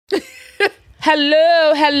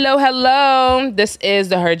Hello. This is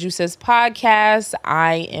the Heard You Sis podcast.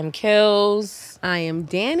 I am Kills. I am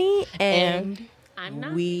Danny, and I'm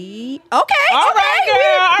not. All right, girl.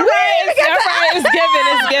 All right.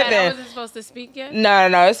 It's given. I wasn't supposed to speak yet. No,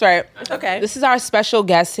 it's right. Okay. This is our special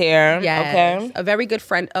guest here. Yes, Okay. a very good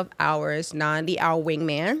friend of ours, Nandi, our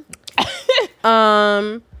wingman.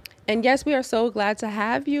 And yes, we are so glad to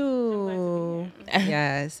have you.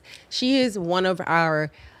 Yes, she is one of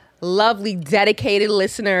our lovely, dedicated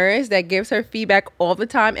listeners that gives her feedback all the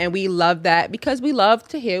time, and we love that because we love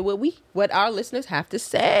to hear what our listeners have to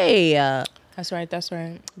say. That's right.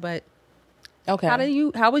 But Okay.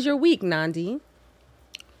 how was your week, Nandi?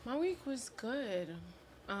 My week was good.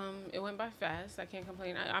 It went by fast. I can't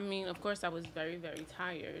complain. I mean, of course, I was very, very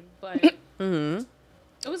tired, but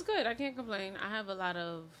it was good. I can't complain. I have a lot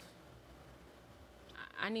of.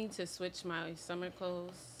 I need to switch my summer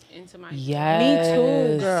clothes into my. Yes. Me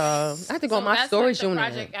too, girl. I have to go on my that's storage like the unit.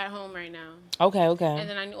 project at home right now, Okay. and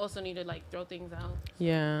then I also need to like throw things out.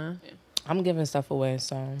 Yeah. I'm giving stuff away,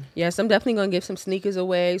 so. Yes, I'm definitely going to give some sneakers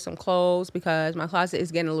away, some clothes, because my closet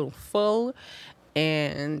is getting a little full.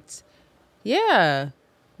 And yeah,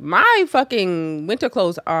 my fucking winter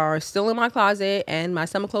clothes are still in my closet and my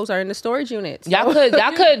summer clothes are in the storage unit. So- Y'all could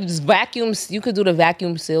vacuum. You could do the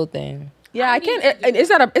vacuum seal thing. Yeah, I can't.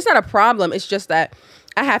 It's not a problem. It's just that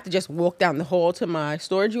I have to just walk down the hall to my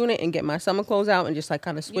storage unit and get my summer clothes out and just like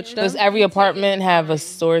kind of switch them. Does every apartment have a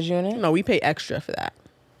storage unit? No, we pay extra for that.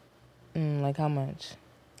 Like how much?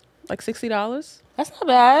 Like $60 That's not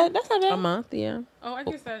bad. a month. Yeah, Oh, I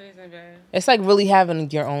guess that isn't bad. It's like really having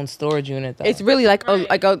your own storage unit, though. it's really like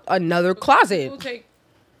Right. another closet.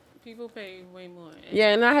 People pay way more.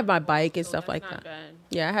 Yeah, and I have my bike and stuff that's like not that. Bad.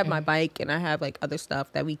 Yeah, I have my bike and I have like other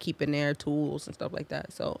stuff that we keep in there, tools and stuff like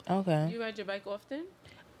that. So, Okay. You ride your bike often?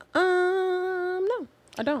 no,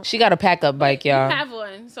 I don't. She got a pack up bike, y'all. You have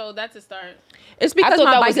one, so that's a start. It's I because thought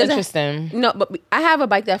my that bike was doesn't. interesting. No, but I have a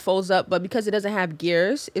bike that folds up, but because it doesn't have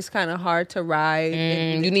gears, it's kind of hard to ride.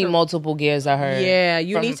 You need multiple gears, I heard. Yeah,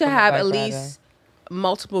 you from- need to from a have bike at rider. least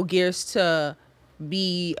multiple gears to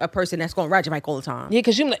be a person that's gonna ride your bike all the time. Yeah,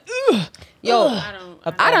 because you're like, ugh. Yo,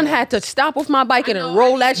 I done had to stop with my bike and I know,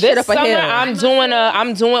 roll that shit This up a summer, hill. I'm doing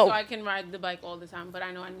So I can ride the bike all the time, but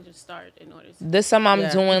I know I need to start in order to. this summer I'm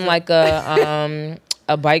Yeah. doing like a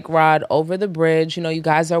bike ride over the bridge. You know, you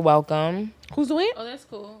guys are welcome. Who's doing it? Oh, that's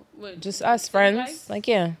cool. What, Just us city friends. bikes? Like,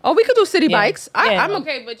 yeah. Oh, we could do city Yeah. bikes. Yeah. I'm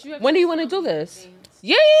Okay, but you have. When to do you want to film do this? things.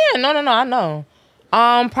 Yeah. No, I know.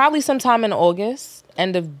 Probably sometime in August,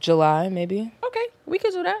 end of July, maybe. Okay, we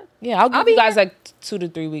could do that. Yeah, I'll give be you guys here. like 2 to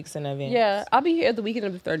 3 weeks in advance. Yeah, I'll be here the weekend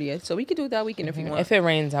of the 30th, so we could do that weekend if you want. If it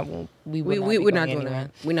rains, I won't. We're We're not doing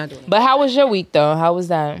that. We're not doing that. But how was your week though? How was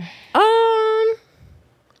that?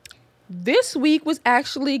 This week was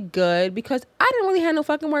actually good because I didn't really have no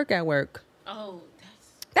fucking work at work. Oh,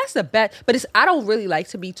 That's the best. But I don't really like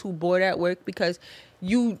to be too bored at work because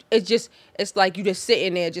it's like you just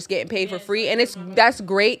sitting there just getting paid for free, and that's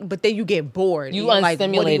great. But then you get bored. You And you're like,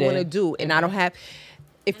 what do you unstimulated. want to do? And I don't have.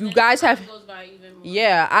 If you guys have, goes by even more.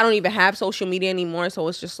 yeah, I don't even have social media anymore, so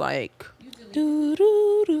it's just like,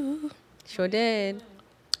 sure did,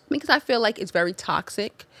 because I feel like it's very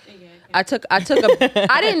toxic. I took I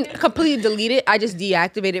didn't completely delete it. I just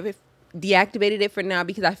deactivated it for now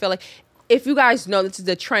because I feel like, if you guys know, this is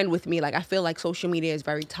the trend with me. Like, I feel like social media is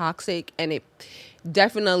very toxic, and it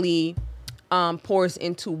definitely pours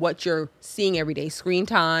into what you're seeing every day, screen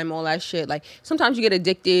time, all that shit. Like, sometimes you get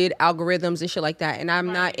addicted, algorithms and shit like that. And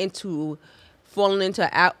I'm not into falling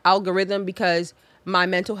into algorithm because my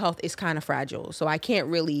mental health is kind of fragile. So I can't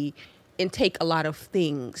really intake a lot of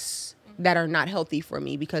things that are not healthy for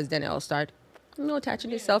me because then it'll start,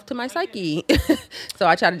 attaching itself to my psyche. So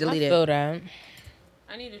I try to delete I it. feel that.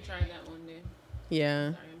 I need to try that one day.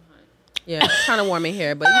 Yeah. Sorry, I'm hot. Yeah. It's kind of warm in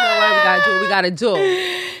here, but you know what? We gotta do what we gotta do.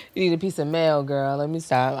 You need a piece of mail, girl. Let me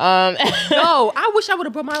stop. No, I wish I would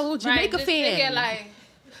have brought my little Jamaica just fan. think it like,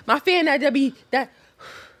 My fan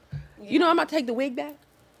you know, I'm not take the wig back.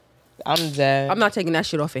 I'm dead. I'm not taking that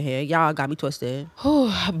shit off in here. Y'all got me twisted.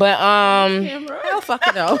 But Hell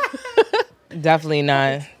fucking no. definitely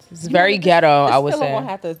not. It's very ghetto, I would This pillow say. gonna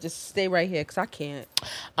have to just stay right here because I can't.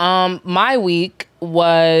 My week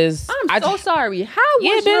was. I'm so sorry. How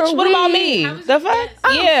Yeah, was bitch. your What about week? me? How was The your fuck?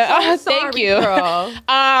 best? Yeah. so Thank sorry, you. girl.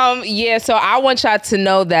 Yeah. So I want y'all to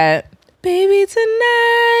know that, baby,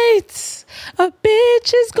 tonight a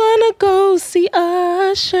bitch is gonna go see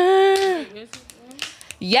Usher.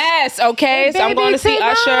 Yes, okay. So I'm going to see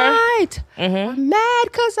Usher. I'm mad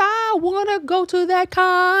because I want to go to that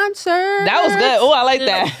concert. That was good. Oh, I like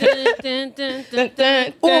that.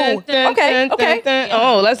 okay.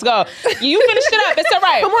 Oh, let's go. You finished it up. It's all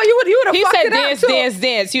right. Come on, you would have He fucked said it up, dance, too. dance,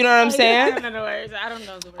 dance. You know what I'm I saying? don't know the words. I don't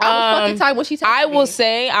know the words. I was fucking tired when she texted I will me.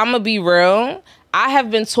 say, I'm going to be real. I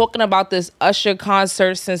have been talking about this Usher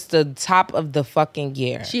concert since the top of the fucking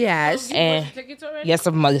year. She has. You And- bought the tickets already? Yes,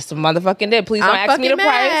 some motherfucking did. Please don't I'm ask me the fucking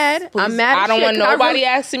mad. price. Please. I'm mad I as don't shit, want 'cause I nobody really-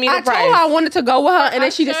 asking me the I price. told her I wanted to go with her, and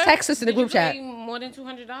then she just Usher, texted us in the did group you chat. pay more than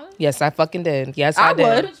 $200? Yes, I fucking did. Yes, I I did.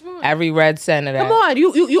 would. Which one? Every red cent of that. Come on,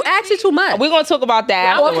 you asked it too much. We're going to talk about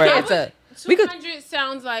that Well, afterwards. cancer. We could- 200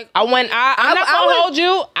 sounds like. I'm not I gonna would- hold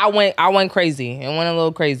you. I went crazy. It went a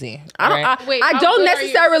little crazy. I don't. right? Wait, I how don't good are you?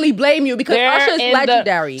 necessarily blame you because They're Usher's in the-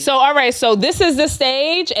 legendary. So all right, so this is the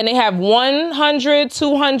stage, and they have 100,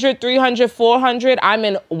 200, 300, 400. I'm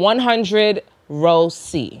in 100 row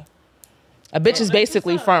C. A bitch is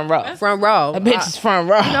basically what's up. front row. That's- front row. A bitch is front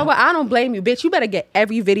row. You know what? I don't blame you, bitch. You better get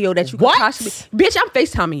every video that you can What? possibly. Bitch, I'm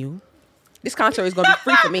FaceTiming you. This concert is gonna be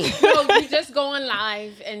free for me. No, you just going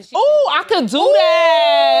live and she. Oh, I could do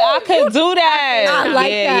that. I could do that. I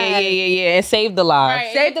like yeah, that. Yeah, and save the live.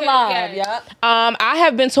 Right. Save the live. Yeah. Yep. I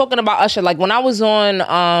have been talking about Usher. Like when I was on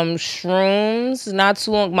shrooms, not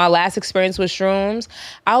too long, my last experience with shrooms,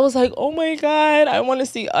 I was like, oh my God, I want to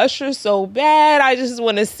see Usher so bad. I just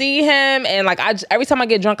want to see him. And like every time I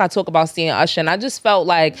get drunk, I talk about seeing Usher. And I just felt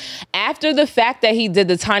like after the fact that he did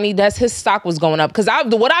the Tiny Desk, his stock was going up. Because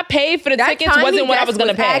what I paid for the tickets Tiny wasn't what I Desk was going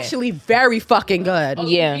to pay. Actually, very fucking good. Oh,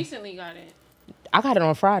 Yeah. You recently got it. I got it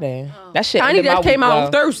on Friday. That shit Tiny ended my Desk came week out well.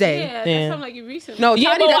 on Thursday. Yeah, Yeah. that sounds like you recently. No, Yeah,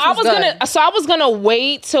 Tiny but Desk I was good. gonna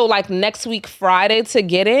wait till like next week Friday to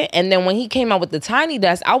get it, and then when he came out with the Tiny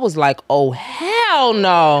Desk, I was like, oh hell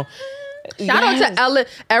no! Shout out to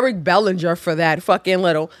Eric Bellinger for that fucking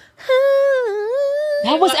little.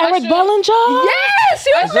 That was but Eric Usher- Bellinger. Yes,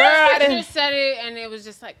 he was Girl, I Usher didn't- said it and it was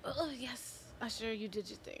just like, oh yes, Usher, you did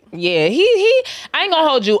your thing. Yeah, he. I ain't gonna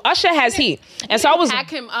hold you. Usher has heat, and so I was. Hack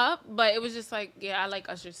him up, but it was just like, yeah, I like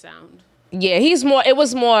Usher's sound. Yeah, he's more. It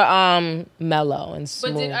was more mellow and But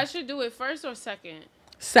smooth. did Usher do it first or second?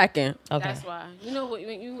 second. Okay. That's why. You know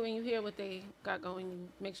when you hear what they got going, you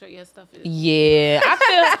make sure your stuff is. Yeah,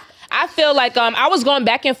 I feel like I was going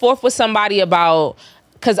back and forth with somebody about.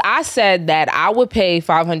 Because I said that I would pay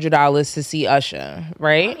 $500 to see Usher,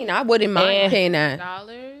 right? I mean, I wouldn't mind And- paying that. $.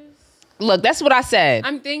 Look, that's what I said.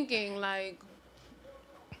 I'm thinking like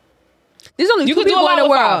There's only You two could do a people lot in the with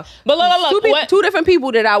world. five. But look, what- two different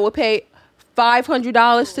people that I would pay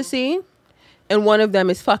 $500 to see, and one of them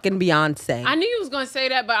is fucking Beyonce. I knew you was gonna say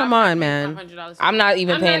that, but Come on, man. $500. I'm not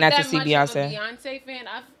even paying that to see much Beyonce. Of a Beyonce fan.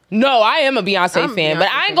 No, I am a Beyonce I'm a fan, but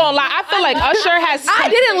Beyonce I ain't fan. gonna lie. I feel like Usher has. I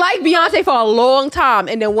didn't like Beyonce for a long time,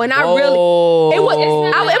 and then when I really, it was, you know,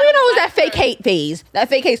 it was that fake hate phase. That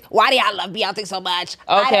fake hate. Why do y'all love Beyonce so much?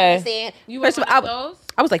 I Okay. don't understand. You were First of one all, of those?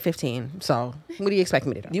 I was like 15, so what do you expect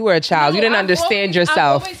me to do? You were a child. You didn't I've understand always-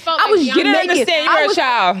 yourself. I've always felt I like was Beyonce- didn't Jamaican. understand you were a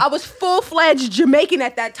child. I was full-fledged Jamaican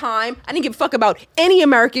at that time. I didn't give a fuck about any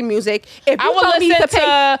American music. If I you would told me listen to pay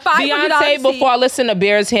to $500 Beyonce to see- before I listen to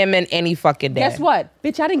Bears Hammond any fucking day. Guess what,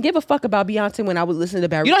 bitch? I didn't give a fuck about Beyonce when I was listening to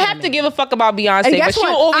Barry. You don't have to give a fuck about Beyonce, And but guess she'll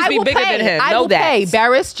what? always I be will bigger pay. than him. I Know will that. pay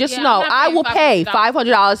Barris. Just Yeah, know I'm not I paying will pay $500.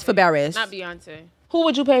 $500 for Barris. Not Beyonce. Who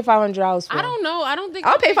would you pay $500 for? I don't know. I don't think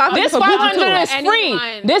I'll pay $500 This for Gucci too. $500 is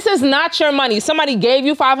free. This is not your money. Somebody gave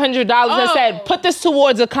you $500 and Oh. said, "Put this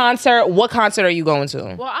towards a concert." What concert are you going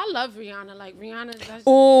to? Well, I love Rihanna. Like Rihanna.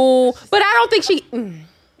 Ooh, but I don't think she. I'm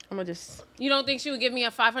gonna just You don't think she would give me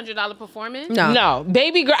a $500 performance? no. No,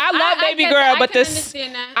 baby girl. I love I baby get girl, that. I but can this.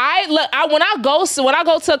 understand that. When I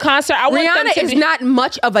go to a concert, I want them Rihanna to is be. not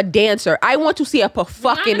much of a dancer. I want to see a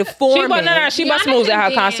fucking Rihanna- performance. She bust Rihanna moves at can her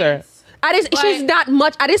dance. concert. She's not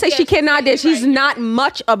much. I didn't say Yeah, she cannot dance. you're She's right. not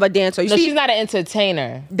much of a dancer. You No, see, she's not an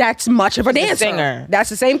entertainer. that's much of a dancer. singer.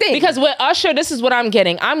 That's the same thing. Because with Usher, this is what I'm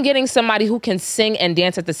getting. I'm getting somebody who can sing and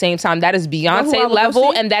dance at the same time. That is know who I Beyonce would go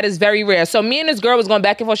level, see? and that is very rare. So me and this girl was going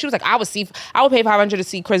back and forth. She was like, I would pay $500 to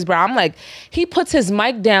see Chris Brown. I'm like, he puts his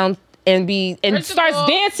mic down and First of starts all,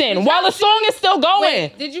 dancing did while y'all the song is still going.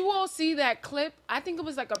 Wait, did you all see that clip? I think it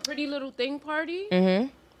was like a Pretty Little Thing party. Mm-hmm.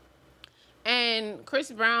 And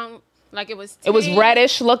Chris Brown, like it was. Tank. It was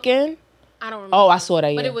reddish looking. I don't remember. Oh, I saw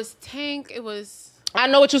that. But Yeah, it was Tank. It was. I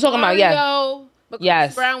know what you're talking about. Yeah. Mario, But Chris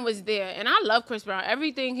Yes. Brown was there, and I love Chris Brown.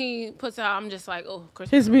 Everything he puts out, I'm just like, oh, Chris.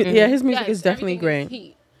 His Brown. music, yeah, his music Yes, is definitely everything great.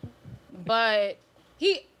 heat. But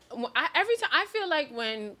he, every time I feel like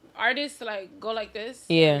when artists like go like this,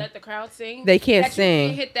 Yeah. and let the crowd sing, They can't that sing. You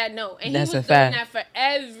can't hit that note, and That's he a was doing fact. that for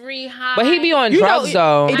every high. But he be on You know, drugs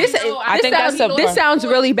though. This, I know, I think that's a- this sounds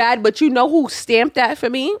really bad, but you know who stamped that for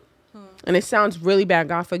me? And it sounds really bad.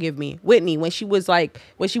 God forgive me, Whitney. When she was at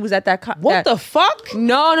that. What the fuck?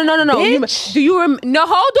 No. Bitch. No,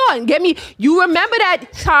 hold on. You remember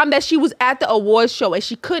that time that she was at the awards show and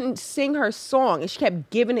she couldn't sing her song and she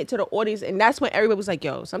kept giving it to the audience, and that's when everybody was like,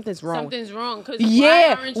 "Yo, something's wrong." Something's wrong. Cause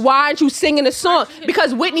Why aren't you singing the song?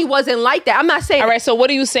 Because Whitney wasn't like that. I'm not saying. All right, so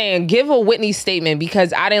what are you saying? Give a Whitney statement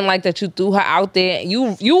because I didn't like that you threw her out there.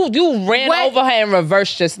 You ran What? over her in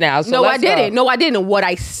reverse just now. So No, I let's go. didn't. No, I didn't. What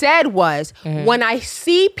I said was, when I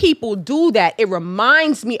see people do that, it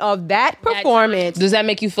reminds me of that performance. Does that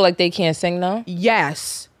make you feel like they can't sing now?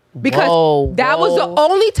 Yes. Because Whoa, that was the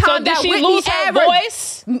whoa. only So time did that she Whitney lose her ever.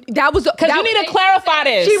 voice? That was Because you need to clarify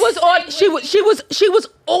this. She was on. She was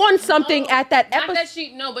on something at that Not episode. that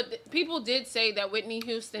she but people did say that Whitney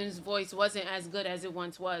Houston's voice wasn't as good as it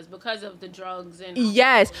once was because of the drugs and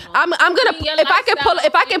Yes, I'm gonna Your if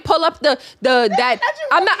I can pull up the that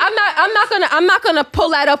I'm not gonna pull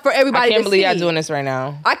that up for everybody. I can't to believe see. y'all doing this right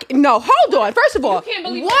now. No, hold on. First of all, can't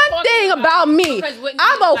believe one we're talking thing about about it me, because Whitney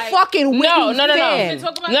I'm a is like- fucking Whitney No. fan.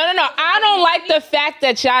 Talk about- No. I don't like the fact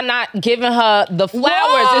that y'all not giving her the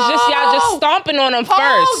flowers. It's just y'all just stomping on them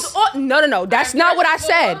first. Hold on. No. That's not what I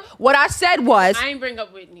said. First of What I said was, I ain't bring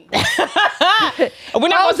up Whitney. We're not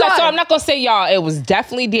gonna Hold say, so on. I'm not gonna say y'all. It was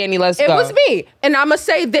definitely Danny. Let's it go. was me. And I'm going to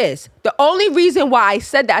say this. The only reason why I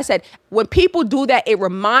said that, I said, when people do that, it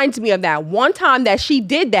reminds me of that one time that she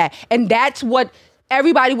did that. And that's what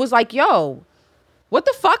everybody was like, yo, what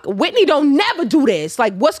the fuck? Whitney don't never do this.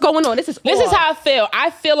 Like, what's going on? This is This is how I feel. I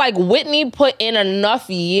feel like Whitney put in enough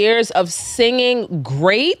years of singing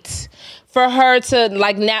great for her to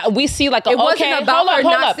like now we see like It wasn't about her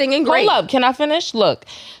not singing great. Hold up, can I finish? Look,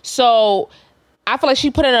 so I feel like she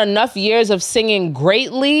put in enough years of singing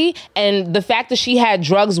greatly, and the fact that she had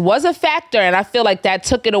drugs was a factor, and I feel like that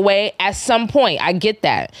took it away at some point. I get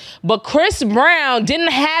that. But Chris Brown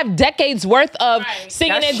didn't have decades worth of Right.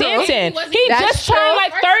 singing That's and true. dancing. He That's just turned true.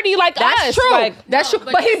 like 30 like That's us. true. Like, That's No, true.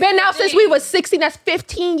 but But he this been is the out since thing. we was 16. That's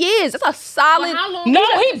 15 years. That's a solid. How long? no,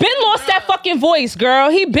 he been lost that fucking voice, girl.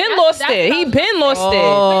 He been lost that's it. what I He was been gonna lost say. it.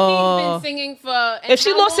 Whitney's been singing for. and If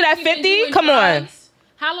she how lost it long at she been 50, doing come on. drugs?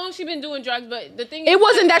 How long she been doing drugs? But the thing It is,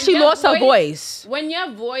 wasn't that when she your lost her voice. When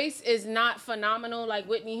your voice is not phenomenal like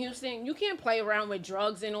Whitney Houston, you can't play around with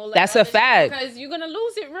drugs and all that. That's a other shit fact. because you're gonna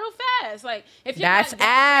lose it real fast. Like if you're That's not that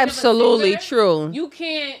great of a absolutely singer, true. You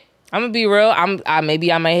can't. I'm gonna be real.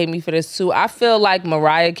 Maybe I might hate me for this too. I feel like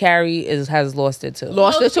Mariah Carey has lost it too.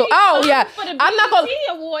 Lost it too. she Oh sang yeah. For the I'm not gonna.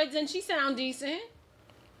 BET Awards and she sound decent.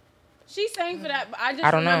 She sang for that. I just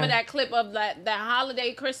I don't remember know. that clip of that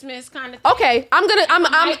holiday Christmas kind of thing. Okay, I'm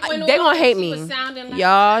Mic went they off gonna and hate she me. was sounding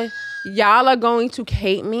like- Y'all are going to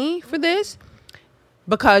hate me for this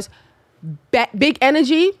because Big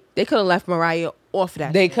Energy, they could have left Mariah off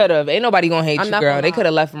that. They could have. Ain't nobody gonna hate I'm you, not girl. gonna They lie. could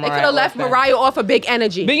have left They Mariah. could have left off that. Mariah off of Big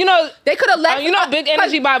Energy. But you know, they could have left. you know, Big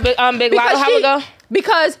Energy by Big Lotto. How we go?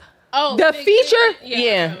 Because Oh, the Big feature, Energy,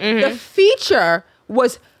 Yeah. mhm. the feature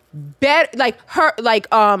was better. Like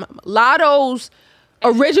Lotto's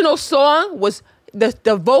original song was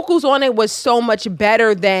the vocals on it was so much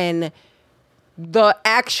better than the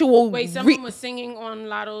actual. Wait, someone was singing on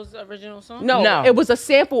Lotto's original song? No, it was a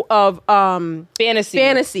sample of Fantasy.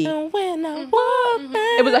 Fantasy. And when I walk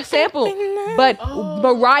back, It was a sample, but Oh.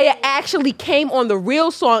 Mariah actually came on the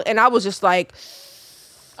real song, and I was just like,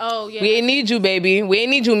 Oh, yeah. we ain't need you, baby. We ain't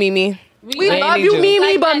need you, Mimi. "We ain't love need you, you.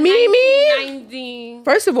 Mimi, but that Mimi." 1990.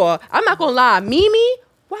 First of all, I'm not gonna lie, Mimi.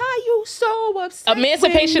 Why you so upset?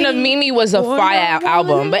 Emancipation with of Mimi was a fire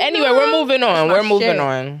album. But anyway, we're moving on. That's We're my moving shit.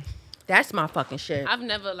 on. That's my fucking shit. I've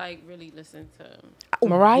never really listened to.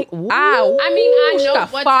 Mariah. Ow. I mean, I She know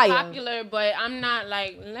got what's fire. popular, but I'm not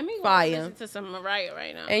let me go Fire. listen to some Mariah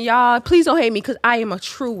right now. And y'all, please don't hate me because I am a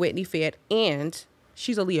true Whitney fan, and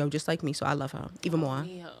she's a Leo just like me, so I love her even more.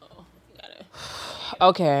 Yo, you gotta.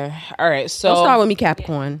 Okay. All right. So Don't start with me,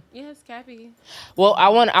 Capricorn. Yes, Cappy. Well, I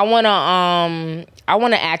want to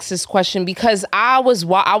ask this question because I was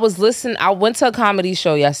listening. I went to a comedy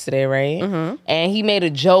show yesterday, right? Mm-hmm. And he made a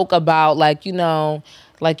joke about when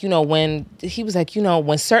he was like,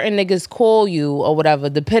 when certain niggas call you or whatever,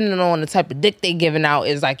 depending on the type of dick they giving out,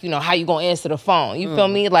 is like, how you gonna answer the phone? You feel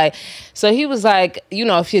me? Like, so he was like,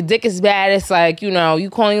 if your dick is bad, it's like, you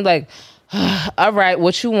calling like, all right,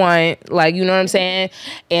 what you want? Like, you know what I'm saying?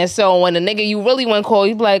 And so when the nigga you really want to call,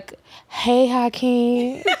 you be like, hey,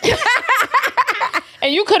 Hakeem.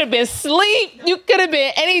 And you could have been asleep. You could have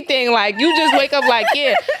been anything. Like, you just wake up like,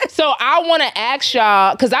 yeah. So I want to ask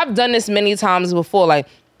y'all, because I've done this many times before, like,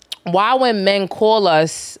 why when men call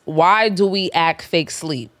us, why do we act fake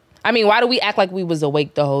sleep? I mean, why do we act like we was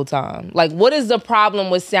awake the whole time? Like, what is the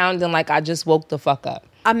problem with sounding like I just woke the fuck up?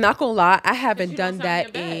 I'm not gonna lie, I haven't done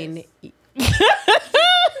that in. That's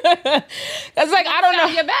like, I don't know.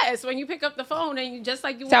 Your best when you pick up the phone and you just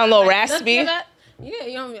like you sound a little raspy. Yeah,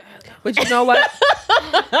 you know. But you know what?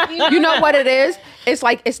 You know what it is? It's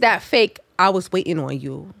like, it's that fake, I was waiting on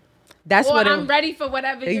you. That's or what I'm ready for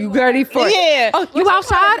whatever you ready for. Yeah. Oh, you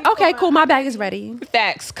outside? Okay, cool. My bag is ready.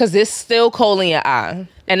 Facts, because it's still cold in your eye.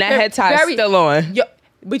 And that head tie is still on.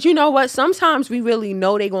 But you know what? Sometimes we really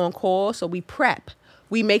know they gonna call, so we prep.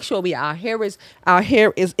 We make sure our hair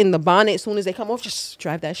is in the bonnet as soon as they come off. Just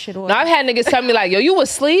drive that shit off. Now, I've had niggas tell me like, yo, you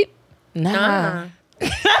asleep? Nah.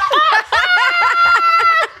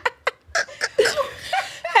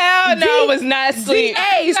 Hell no, I was not asleep.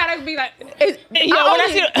 You gotta be like,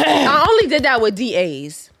 I only did that with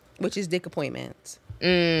DAs, which is dick appointments.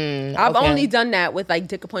 I've only done that with like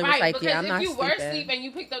dick appointments. right, Like, yeah, I'm not if you were sleeping. asleep and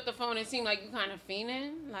you picked up the phone, it seemed like you kind of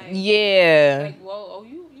fiending. Like, yeah. Like, whoa, oh,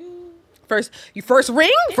 you. First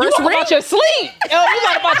ring? First you ring? About your sleep. Yo, you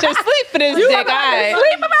got about your sleep for this dick. Right.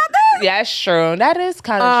 Sleep about this? Yeah, that's true. That is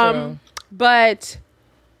kind of true. But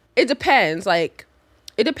it depends. Like,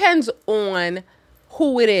 it depends on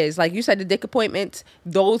who it is. Like you said, the dick appointments,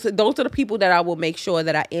 those are the people that I will make sure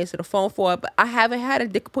that I answer the phone for. But I haven't had a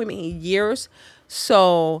dick appointment in years.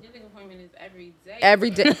 So Your dick appointment is every day. every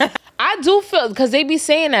day. I do feel, because they be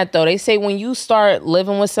saying that though. They say when you start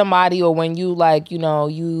living with somebody, or when you like, you know,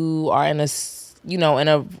 you are in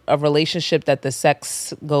a relationship that the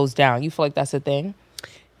sex goes down. You feel like that's a thing?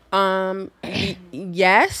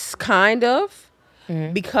 Yes, kind of.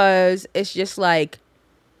 Mm-hmm. Because it's just like,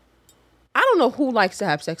 I don't know who likes to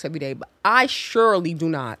have sex every day, but I surely do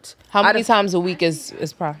not. How many times a week is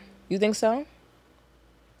you think so?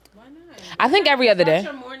 Why not? I think every other day.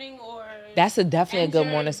 Your morning or that's definitely a good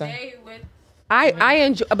morning song. I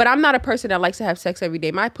enjoy, but I'm not a person that likes to have sex every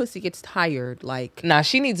day. My pussy gets tired. Like, nah,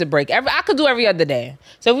 she needs a break. I could do every other day.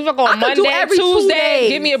 So if we fuck on Monday, every Tuesday,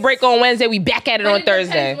 give me a break on Wednesday. We back at it on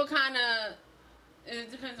Thursday. What kind of? It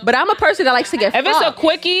depends on. But I'm a person that likes to get. If it's a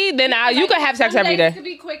quickie, then you could have sex every day. It could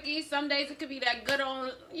be quickie. Some days it could be that good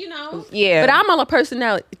on, you know. Yeah. But I'm a person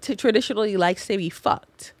that traditionally likes to be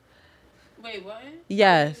fucked. Wait, what?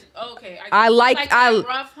 Yes. Okay. I like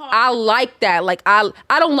that. Like, I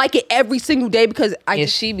don't like it every single day because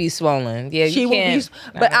she be swollen. Yeah, she will be.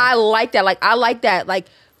 But I like that. Like, I like that. Like,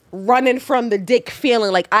 running from the dick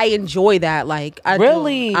feeling. Like, I enjoy that. Like,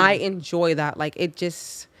 I enjoy that. Like, it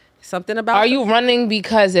just something about. Are you running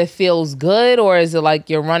because it feels good, or is it like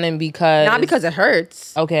you're running because not because it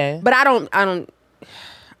hurts? Okay. But I don't. I'm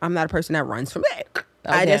not a person that runs from it. Okay.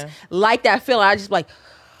 I just like that feeling. I just like.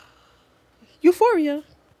 Euphoria.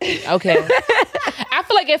 Okay. I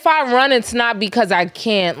feel like if I run, it's not because I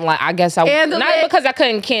can't, like, I guess not because I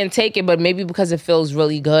can't take it, but maybe because it feels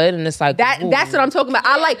really good, and it's like that. Ooh. That's what I'm talking about.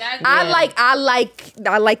 Yeah, I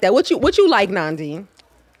like that. What you like, Nandi?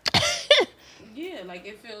 Yeah, like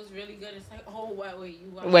it feels really good. It's like, oh wait,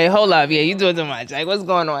 wait, hold up, yeah, you doing too much. Like, what's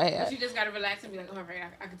going on here? But you just gotta relax and be like, all right,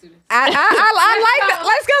 I can do this. I like that.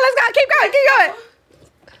 Let's go. Keep going.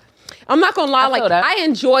 I'm not gonna lie, I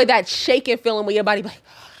enjoy that shaking feeling where your body like,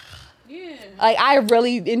 yeah. Like, I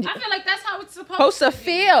really enjoy. I feel like that's how it's supposed to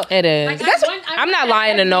feel. It is. Like, I'm not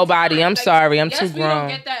lying to nobody. I'm sorry. I'm too grown. We don't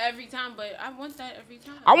get that every time, but I want that every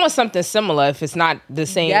time. I want something similar if it's not the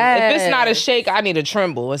same. Yes. If it's not a shake, I need a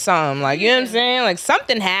tremble or something. Like, you know what I'm saying? Like,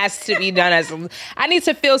 something has to be done. I need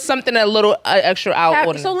to feel something a little extra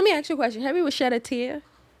out. So let me ask you a question. Have you ever shed a tear?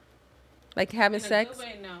 Like having sex?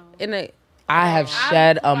 No. I have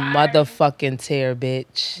shed a motherfucking tear,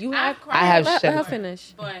 bitch. You have cried. I have shed. I'll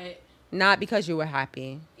finish. But not because you were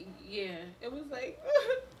happy. Yeah, it was like,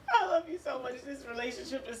 I love you so much. This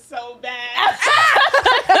relationship is so bad.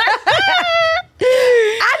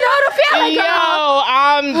 I know the feeling, girl. Yo,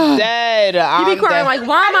 I'm dead. You be crying like,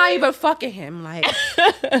 why am I even fucking him? Like,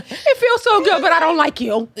 it feels so good, but I don't like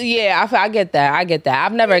you. Yeah, I get that.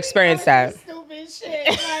 I've never experienced that. Stupid shit.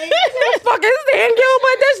 Like, fucking Stan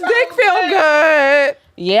Gilbert, this dick feel good.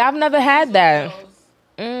 Yeah, I've never had that.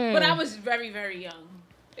 But I was very, very young.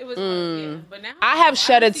 It was, but now I have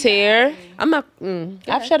shed a tear. I'm not.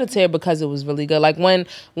 I've shed a tear because it was really good. Like when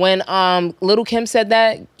Little Kim said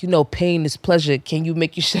that, pain is pleasure. Can you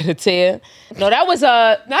make you shed a tear? No, that was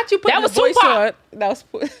not you. That was Tupac.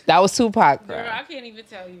 That was Tupac. Girl, I can't even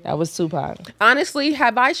tell you. That was Tupac. Honestly,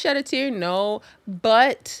 have I shed a tear? No,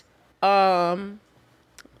 but I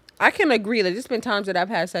I can agree. Like, there's been times that I've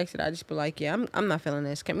had sex that I just be like, yeah, I'm not feeling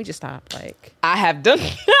this. Can we just stop? Like, I have done.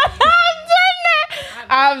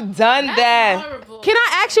 I've done that. Horrible. can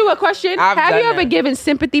I ask you a question? I've Have you done ever that. given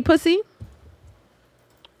sympathy pussy?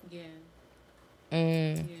 Yeah.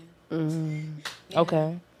 Mm, Yeah.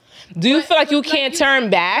 okay. Do you feel like you can't turn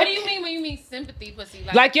back? What do you mean when you mean sympathy pussy?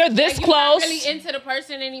 Like you're this you're close. not really into the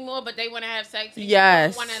person anymore, but they want to have sex. And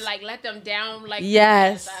Yes. You want to like let them down. Like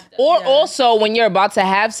Yes. after. Or Yeah. also when you're about to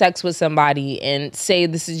have sex with somebody and say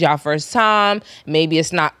this is your first time, maybe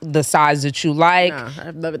it's not the size that you like. Nah,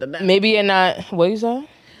 I've never done that. Maybe you're not. What you say?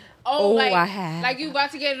 Oh, like, I have. like you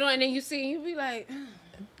about to get it on, and then you see, you be like,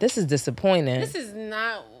 This is disappointing. this is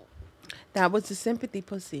not. That was the sympathy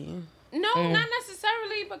pussy. No, not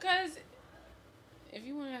necessarily, because if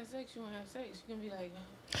you want to have sex, you want to have sex. You can be like,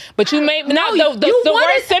 But you may not. you The word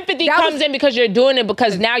wanted- sympathy that comes was- in because you're doing it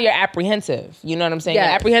because now you're apprehensive. You know what I'm saying? Yes.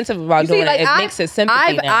 You're apprehensive about You see, doing like, it. It makes it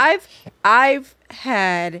sympathy now. I've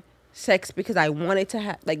had sex because I wanted to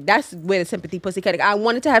have, like, that's where the sympathy pussy cut. I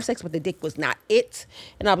wanted to have sex, but the dick was not it,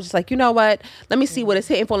 and I was just like, you know what? Let me see what it's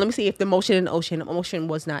hitting for. Let me see if the motion in the ocean. The motion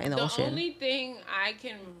was not in the the ocean. only thing I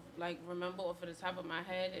can like remember off of the top of my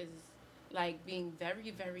head is like being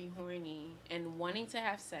very, very horny and wanting to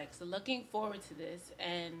have sex, looking forward to this,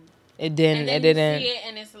 and It didn't. then It didn't. you see it,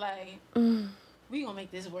 and it's like, we gonna make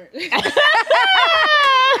this work.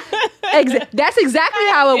 That's exactly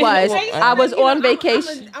how it was. I was on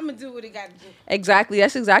vacation. I'm gonna do what it got to do. Exactly.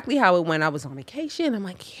 That's exactly how it went. I was on vacation. I'm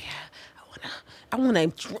like, yeah,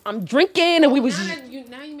 I'm drinking, and we was.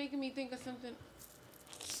 Now you making me think of something.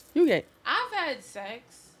 You get. I've had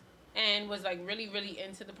sex and was like really, really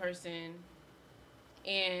into the person.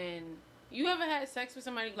 And you ever had sex with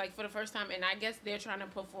somebody like for the first time, and I guess they're trying to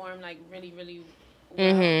perform like really, really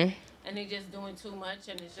well, and they just doing too much,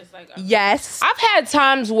 and it's just like Yes. I've had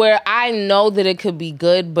times where I know that it could be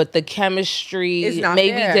good, but the chemistry It's not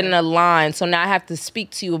maybe there. didn't align. So now I have to speak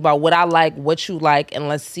to you about what I like, what you like, and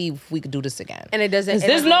let's see if we could do this again. And it doesn't.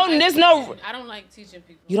 There's it- no. I don't like teaching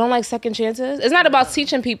people. You don't like second chances? It's not about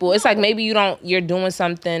teaching people. It's like maybe you're doing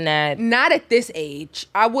something that. Not at this age.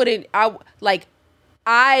 I wouldn't.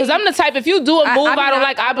 Because I'm the type, if you do a move I don't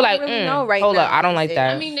like, I'll be like, really know right hold now. up, I don't like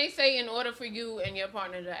that. I mean, they say in order for you and your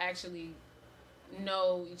partner to actually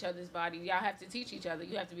know each other's body, y'all have to teach each other.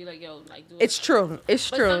 You have to be like, yo, like, do it. It's true. It's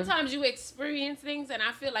But true. sometimes you experience things, and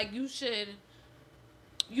I feel like you should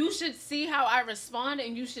see how I respond,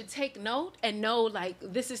 and you should take note and know like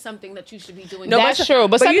this is something that you should be doing. No, That's true,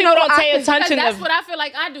 but some you people know don't what, pay I- attention That's to. what I feel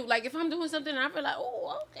like I do. Like if I'm doing something and I feel like,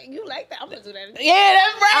 oh, okay, you like that, I'm gonna do that. Again. Yeah,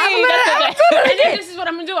 that's right. And then this is what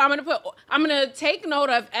I'm gonna do. I'm gonna take note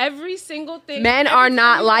of every single thing. Men every are time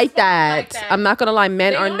not you like respond that. I'm not gonna lie.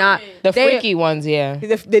 Men They are not. aren't. The they- freaky ones, yeah.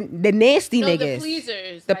 The nasty No, niggas. the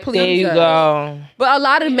pleasers. The like, pleasers. There you Jesus. go. But a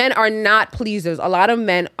lot of men are not pleasers. A lot of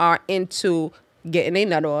men are into getting a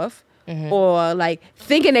nut off. Or like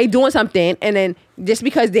thinking they doing something, and then just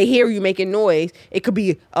because they hear you making noise, it could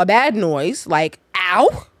be a bad noise, like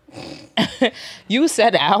ow. You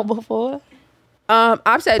said ow before?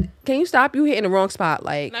 I've said, can you stop? You hitting the wrong spot,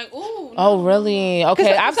 like. Like ooh. Oh, really?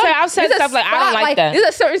 Okay, I've said There's a stuff like I don't spot, like that. There's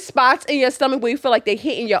a certain spots in your stomach where you feel like they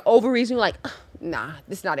hitting your ovaries, and you're like, nah,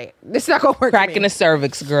 this is not it. This is not gonna work. Cracking for me. the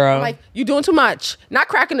cervix, girl. Like you doing too much. Not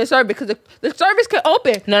cracking the cervix because the cervix can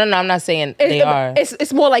open. no, I'm not saying they are.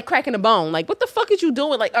 It's more like cracking a bone. Like what the fuck is you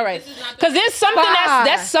doing? Like all right, Because there's something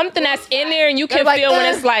that's something that's in there, and you can They're like, feel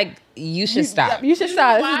when it's like you should stop. You should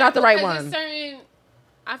stop. This is not the right Because one. it's certain,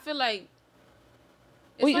 I feel like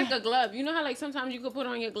it's Well, like a glove. You know how like sometimes you could put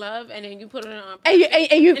on your glove and then you put it on.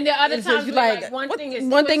 And you And the other it's times just where, like, one thing is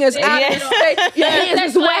twisted, out of you know? space. Your hands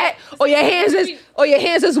That's is wet, or your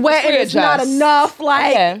hands is wet, and it's not readjust. enough.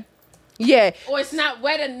 Like Okay. yeah, Or it's not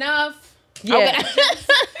wet enough. yeah.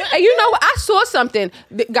 And you know what? I saw something.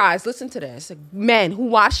 Guys, listen to this. Men who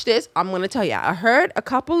watch this, I'm gonna tell you. I heard a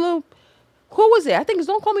couple of. Who was it? I think it's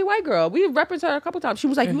Don't Call Me White Girl. We referenced her a couple times. She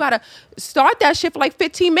was like, you gotta start that shit for like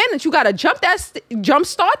 15 minutes. You gotta jump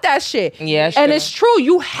start that shit. Yeah, and sure. it's true.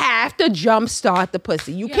 You have to jump start the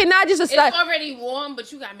pussy. You cannot just It's start. already warm,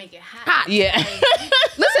 but you gotta make it hot. Yeah.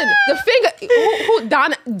 Listen, the finger. Who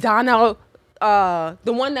Donnell?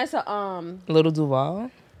 The one that's a Little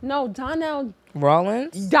Duval. No, Donnell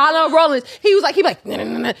Rollins. Rollins. He was like,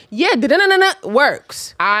 yeah,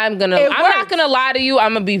 works. I'm not works. gonna lie to you.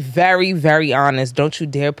 I'm gonna be very, very honest. Don't you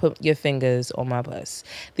dare put your fingers on my puss.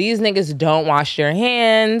 These niggas don't wash their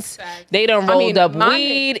hands. Facts. They done I rolled mean, up my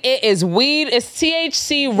weed. It is weed. It's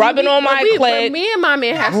THC rubbing on my When clit. me and my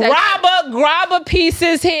man have sex. Grabba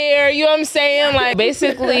pieces here. You know what I'm saying? Like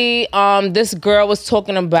basically, this girl was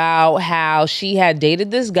talking about how she had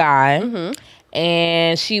dated this guy.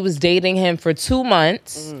 and she was dating him for 2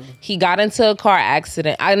 months. He got into a car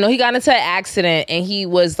accident. I know he got into an accident, and he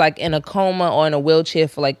was like in a coma or in a wheelchair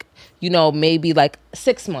for like, maybe like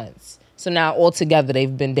 6 months. So now altogether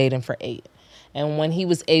they've been dating for 8. And when he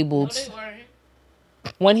was able to,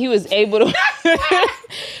 when he was able to, They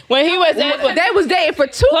was dating for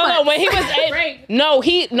 2 months. no, when he was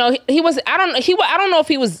he was. I don't know if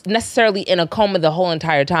he was necessarily in a coma the whole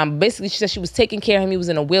entire time. Basically, she said she was taking care of him. He was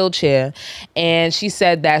in a wheelchair, and she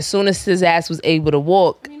said that as soon as his ass was able to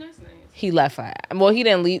walk, I mean, that's nice. he left her. Well, he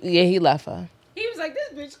didn't leave. Yeah, he left her. He was like,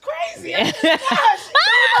 this bitch crazy. I'm like, gosh, she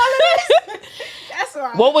doing all of this? That's all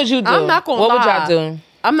right. What would you do? I'm not gonna What would lie. y'all do?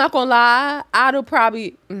 I'm not gonna lie. I'd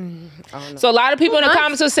probably. I don't know. So a lot of people 2 in the months?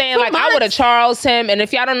 comments were saying 2 like, I would have months? Charles him. And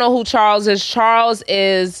if y'all don't know who Charles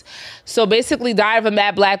is so basically died of a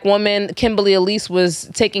mad black woman. Kimberly Elise was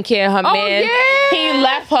taking care of her man. Yeah.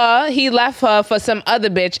 He left her for some other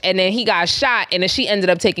bitch, and then he got shot, and then she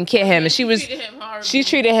ended up taking care of him, and she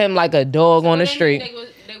treated him like a dog on the street.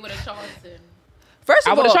 They would have charged him. First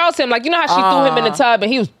I of would have all, Charles him, like, you know how she threw him in the tub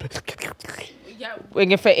and he was Yeah.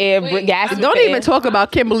 waiting for air, Wait, gasping. don't for even air. talk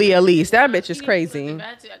about Kimberly Elise. That bitch is crazy.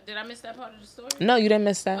 Did I miss that part of the story? No, you didn't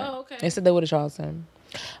miss that. Oh, okay. They said they would have Charles him.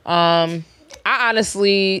 I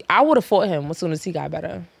would have fought him as soon as he got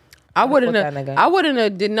better. I wouldn't fuck that nigga. have. I wouldn't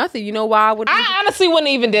have did nothing. You know why I would? I honestly wouldn't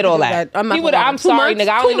even did all that. I'm not He gonna would. lie. I'm 2 sorry, months?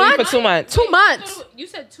 nigga. I 2 only knew you for months? 2 months. 2 months. You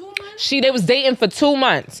said 2 months? They was dating for 2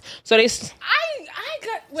 months. So they. I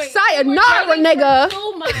got wait. Sayonara, they were dating nigga. for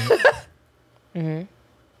 2 months.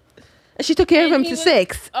 And she took care of him And he to was-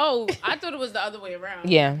 6. Oh, I thought it was the other way around.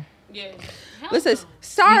 Yeah. Yeah. Hell Listen, no.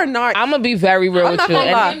 sayonara. I'm gonna be very real I'm with not you. gonna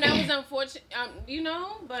And lie. And that was unfortunate,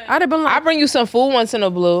 but I'd have been I like, bring you some food once in a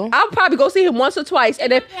blue. I'll probably go see him once or twice.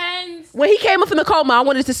 And if depends. when he came up from the coma, I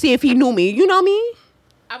wanted to see if he knew me. You know me?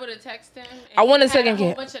 I would have texted him. And I wanna he had second a whole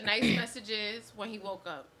care. bunch of nice messages when he woke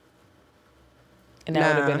up. And that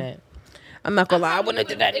would have Nah. been it. I'm not gonna lie. I wouldn't have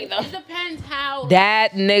did that It either. depends how.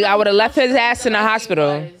 That nigga, I would have left his ass in the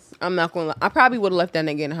hospital. I'm not gonna lie. I probably would have left that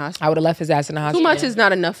nigga in the hospital. I would have left his ass in the 2 hospital. months is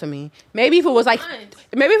not enough for me. Maybe if it was like, months?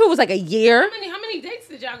 a year. How many dates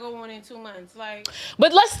did y'all go on in 2 months? Like,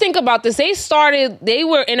 But let's think about this. They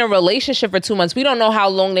were in a relationship for 2 months. We don't know how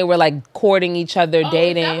long they were like courting each other,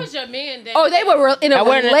 dating. that was your man. Then Oh, they were in a That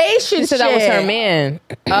wasn't- relationship. She said that was her man.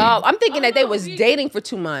 Oh, I'm thinking Oh, that they no, was we- dating for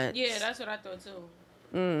 2 months. Yeah, that's what I thought too.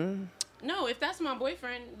 No, if that's my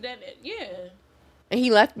boyfriend, And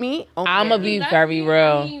he left me. Oh, I'ma yeah. be That's very me.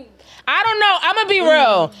 real. I mean, I don't know. I'm gonna be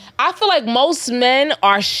real. I feel like most men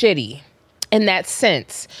are shitty in that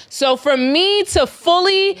sense. So for me to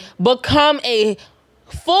fully become a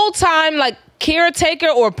full-time like caretaker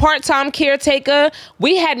or part-time caretaker,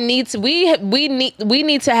 we need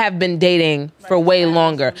to have been dating for way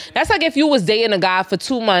longer. That's like if you was dating a guy for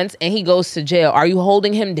 2 months and he goes to jail. Are you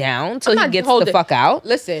holding him down till I'm he not gets holding- the fuck out?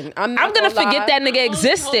 Listen, I'm I'm gonna forget that nigga I'm holding my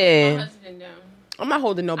existed. husband down. I'm not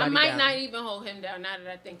holding I nobody might down. not even hold him down now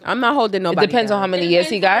that I think about I'm not holding It nobody depends on how down. many It years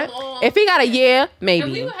he depends got. how long- If he got a year, And we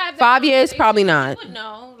maybe. would have that 5 years, conversation. probably You not. would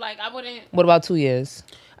know. Like, I wouldn't. What about 2 years?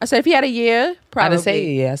 I said if he had a year, probably. I didn't say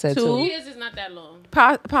yeah. I said 2 2. years is not that long.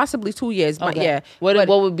 Possibly 2 years. But Okay. yeah. What But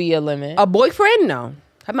would be your limit? a boyfriend? No.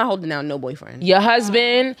 I'm not holding down no boyfriend. Your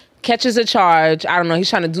husband catches a charge. I don't know. He's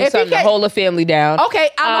trying to do If he something to get- hold the family down. Okay,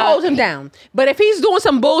 I'm gonna hold him down. But if he's doing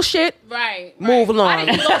some bullshit, Right. Move along. Why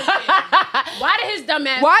did he go to jail? Why did his dumb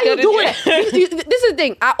ass? why are go you to doing jail? that? This is the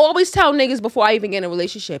thing. I always tell niggas before I even get in a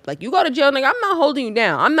relationship, like, you go to jail, nigga, I'm not holding you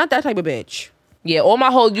down. I'm not that type of bitch. Yeah, all my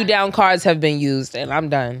hold you down cards have been used, and I'm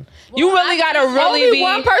done. You Well, really I gotta think really Only be.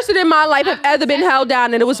 one person in my life have ever been held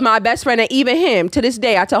down, and it was my best friend. And even him, to this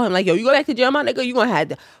day, I tell him, like, yo, you go back to jail, my nigga, you gonna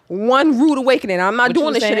have one rude awakening. I'm not What you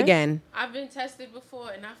doing this shit saying? again. I've been tested before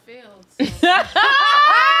and I failed. So.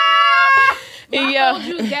 My Yeah. hold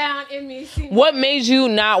you down in me. What made you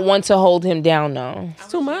not want to hold him down, though? It's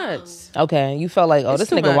too much. Okay, you felt like, oh, It's this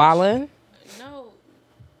too nigga much. wildin'. No,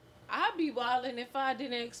 I'd be wilding if I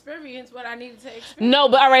didn't experience what I needed to experience. No,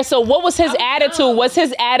 but all right. So, what was his I'm attitude? dumb. Was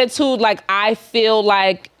his attitude like, I feel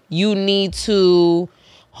like you need to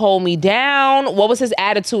hold me down? What was his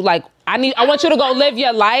attitude like? I want you to go live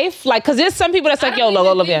your life, like, cause there's some people that's like, I yo, don't go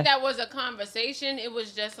even live think your. that was a conversation. It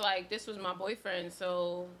was just like, this was my boyfriend,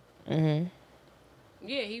 so yeah,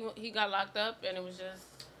 he got locked up, and it was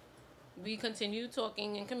just we continued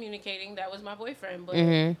talking and communicating. That was my boyfriend, but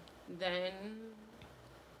then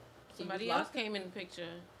somebody else came in the picture,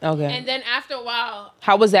 Okay. and then after a while,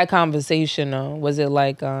 How was that conversation though? Was it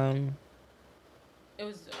like it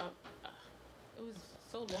was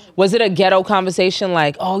so long. was it a ghetto conversation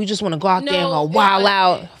like, oh, you just want to go out there and go it wild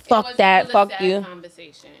wasn't. out, fuck It that, was a fuck sad you?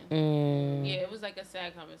 Conversation. Mm, Yeah, it was like a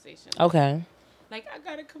sad conversation. okay. Like, I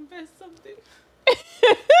gotta confess something.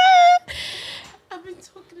 I've been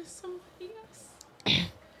talking to somebody else.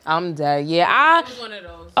 I'm dead. Yeah, It was one of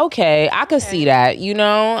those. okay, I could see that. You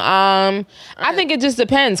know, I think it just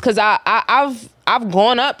depends because I've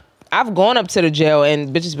gone up to the jail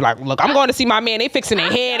and bitches be like, look, I'm going to see my man. They fixing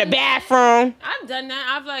their hair in the bathroom. I've done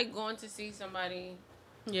that. I've like gone to see somebody.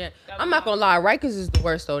 Yeah, I'm not gonna lie. Rikers is the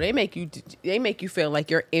worst though. They make you feel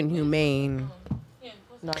like you're inhumane.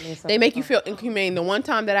 They make you feel inhumane. The one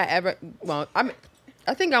time that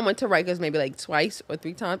I think I went to Rikers maybe like twice or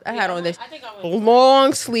 3 times. I had on this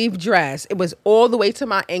long sleeve dress. It was all the way to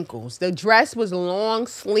my ankles. The dress was long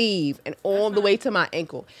sleeve and all the way to my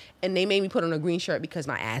ankle. And they made me put on a green shirt because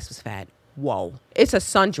my ass was fat. Whoa. It's a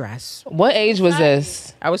sundress. What age was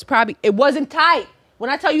this? It wasn't tight. When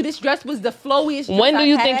I tell you this dress was the flowiest dress When do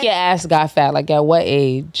you I think had, your ass got fat? Like at what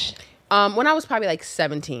age? when I was probably like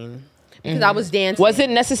 17. Because I was dancing. Was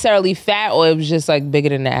it necessarily fat or it was just like bigger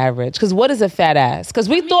than the average? Because what is a fat ass? Because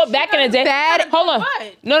we thought back in the day. Hold on.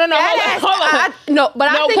 No, hold on. But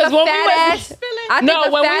I think a fat ass. I think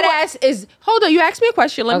a fat ass is. Hold on, you asked me a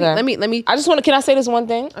question. Let me. I just want to. Can I say this one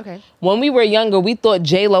thing? Okay. When we were younger, we thought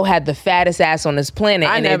J-Lo had the fattest ass on this planet.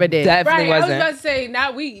 I and never it did. Definitely Right, wasn't. I was about to say,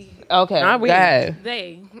 not we. Okay. Not we. Go ahead.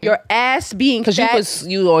 They. Your ass being fat. Because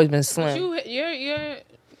you always been slim. You're.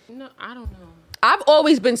 No, I don't know. I've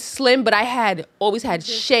always been slim, but I always had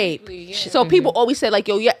shape. Yeah. So people always say like,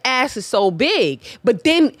 yo, your ass is so big. But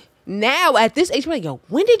then now at this age, we're like, yo,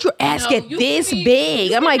 when did your ass get this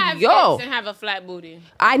big? I'm like, yo. And have a flat booty.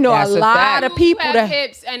 I know That's a a lot fact. of people have that.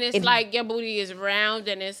 hips, and it's like your booty is round,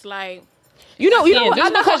 and it's like. You know. Yeah,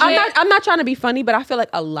 just because I'm not trying to be funny, but I feel like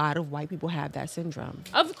a lot of white people have that syndrome.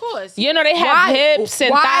 Of course. You know, they have hips and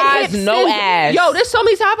Wide thighs, hips no syndrome. ass. Yo, there's so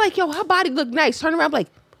many times I'm like, yo, her body look nice. Turn around, I'm like,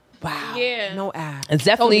 wow, Yeah. no ass. It's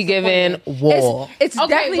definitely So giving disappointing. wall. It's Okay,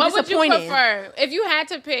 definitely what would you disappointing. prefer if you had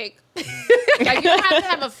to pick? Like, you don't have to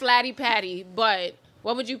have a flatty patty, but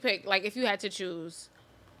what would you pick? Like, if you had to choose,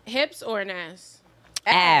 hips or an ass?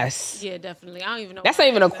 Ass. Yeah, definitely. I don't even know. That's not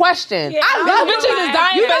even a question. Yeah, I love love bitches is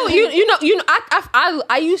dying.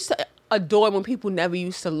 I used to adore when people never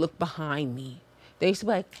used to look behind me. They used to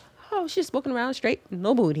be like, oh, she's walking around straight,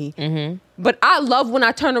 no booty. Mm-hmm. But I love when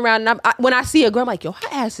I turn around and when I see a girl, I'm like, yo, her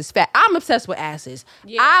ass is fat. I'm obsessed with asses.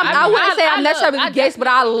 Yeah, I wouldn't say I'm necessarily I gay, but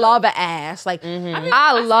I love an ass. Like,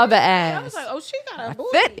 I love an I ass. was like, oh, she got a booty.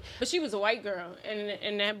 Fit. But she was a white girl,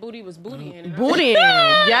 and that booty was booty in it. Booty in.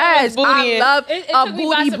 Yes, Booty I in. love It a took me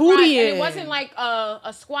by booty surprise, booty and in. it wasn't like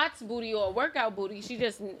a squats booty or a workout booty.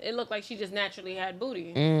 It looked like she just naturally had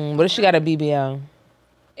booty. What if she got a BBL?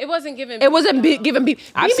 It wasn't giving. It wasn't giving people.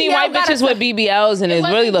 I've seen white bitches with BBLs and it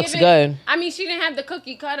really wasn't looks giving- good. I mean, she didn't have the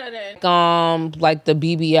cookie cutter then. Like the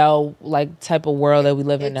BBL like type of world that we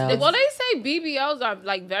live in now. Well, they say BBLs are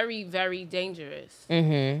like very, very dangerous.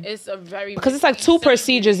 Mm-hmm. It's a very Because it's like 2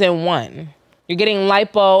 procedures in one. You're getting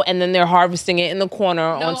lipo and then they're harvesting it in the corner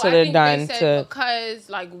onto the done to because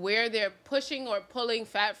like where they're pushing or pulling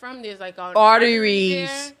fat from, there's like arteries.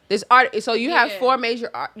 there. There's art. So you have Yeah. 4 major.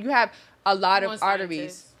 You have a lot Come of on,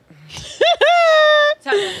 arteries.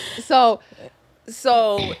 Tell us.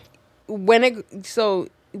 So what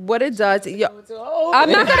it does,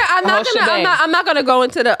 I'm not gonna go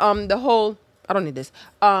into the whole. I don't need this.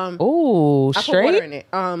 ooh, I put water straight. in it.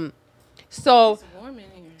 So It's warm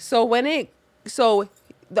in here. so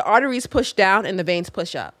the arteries push down and the veins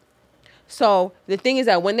push up. So the thing is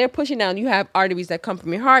that when they're pushing down, you have arteries that come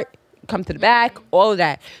from your heart, come to the back, all of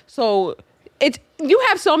that. So you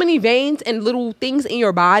have so many veins and little things in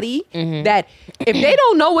your body that if they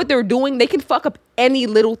don't know what they're doing, they can fuck up any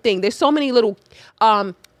little thing. There's so many little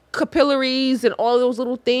capillaries and all those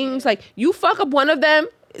little things. Like you fuck up one of them,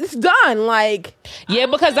 it's done. Like Yeah,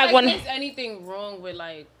 because like when there's anything wrong with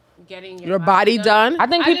like getting your body done. I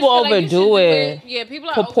think I just people feel like you should overdo do it. Yeah, people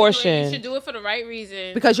are Proportion. overdoing it. You should do it for the right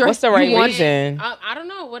reason. Because What's the right you want- reason? I don't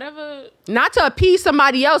know, whatever. Not to appease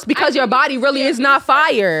somebody else because your body really is not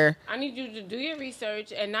fire. I need you to do your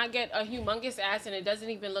research and not get a humongous ass and it doesn't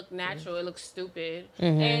even look natural. It looks stupid.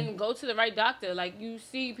 And go to the right doctor. Like you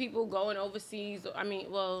see people going overseas.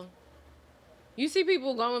 You see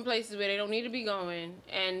people going places where they don't need to be going,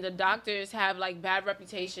 and the doctors have like bad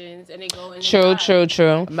reputations, and they go and True. not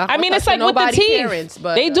I gonna mean, it's touch like with the nobody's teeth. parents,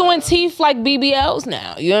 but, they doing teeth like BBLs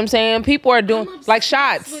now. You know what I'm saying? People are doing like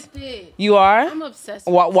shots. With it. You are? I'm obsessed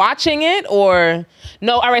with Watching it or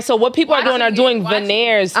no? All right. So what people are doing are doing Watching it.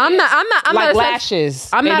 veneers. I'm not like obsessed- lashes.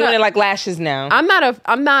 I'm They're not doing a- it like lashes now. I'm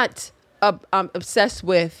not obsessed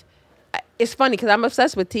with. It's funny because I'm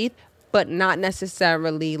obsessed with teeth, but not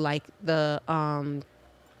necessarily like the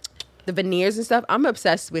veneers and stuff. I'm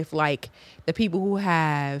obsessed with like the people who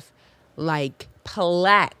have like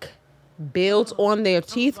plaque built on their I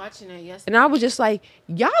was teeth. watching that yesterday. And I was just like,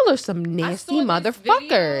 y'all are some nasty I saw this video,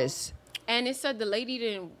 motherfuckers. and it said the lady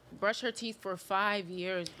didn't brush her teeth for 5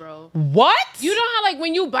 years, bro. What? You know how like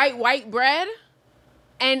when you bite white bread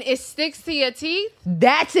and it sticks to your teeth?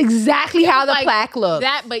 That's exactly how the Like plaque looks.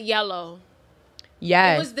 That, but yellow.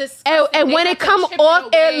 Yes. It was disgusting. And They when had it to come chip off,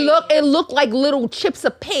 away. it looked like little chips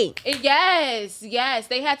of paint. Yes.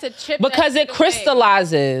 They had to chip Because that it shit away.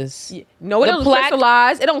 crystallizes. No, it The doesn't plaque-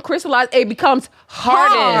 crystallize. It don't crystallize. It becomes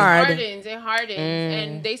hard. It hardens,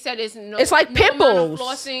 and they said it's no. It's like no amount of pimples.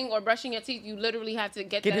 flossing or brushing your teeth. You literally have to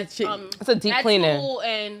get Get that. the shit- It's a deep that cleaning. tool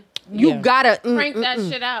and You Yeah. gotta crank that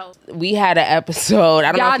shit out. We had an episode.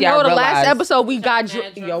 I don't know Y'all if y'all know the realized. last episode we got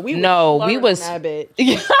Mad yo drunk. we No, we slurring was- on that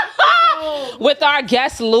bitch. With our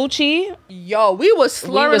guest Lucci, Yo, we was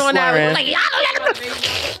slurring was on that. We was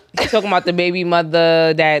slurring. like, talking about the baby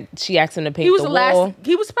mother that she asked him to paint he was the the wall. last.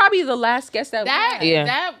 He was probably the last guest that. Yeah.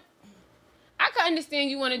 That I could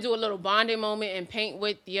understand you want to do a little bonding moment and paint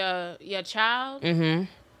with your child, Mm-hmm.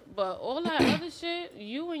 but all that other shit,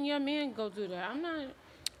 you and your man go do that. I'm not.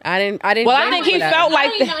 I didn't. Well, I blame think him he for that. felt I like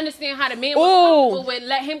don't even the- understand how the man Ooh. was comfortable with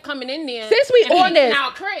let him coming in there. Since we and on painting this-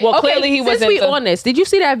 our crib. Well, clearly he since wasn't we the- on this, did you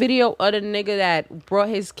see that video of the nigga that brought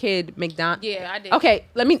his kid McDonald's? Yeah, I did. Okay,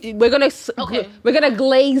 we're Okay. gonna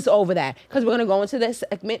glaze over that because we're gonna go into this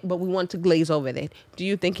segment, but we want to glaze over that. Do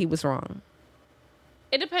you think he was wrong?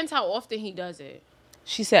 It depends how often he does it.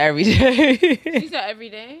 She said every day. He said every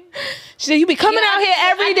day. She said you be coming out here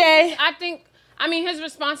every day. I think. I mean, his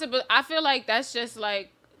responsibility. I feel like that's just like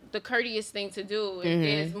the courteous thing to do. If Mm-hmm.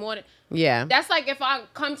 there's more than. Yeah. That's like if I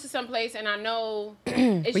come to some place and I know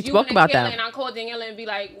it's We you spoke and about Daniela, that. and I call Daniela and be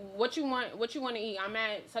like, "What you want? What you want to eat? I'm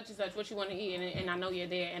at such and such. What you want to eat?" And I know you're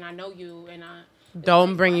there, and I know you, and I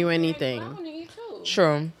Don't bring you I anything. want to eat too.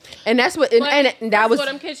 True. And that's what. But And that was. what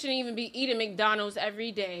them kids shouldn't even be eating McDonald's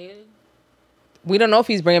every day. We don't know if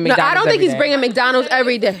he's bringing No, McDonald's. I don't think every he's day. bringing McDonald's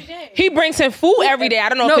every day. He brings him food every day. I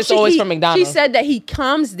don't know No, if it's always from McDonald's. She said that he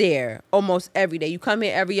comes there almost every day. You come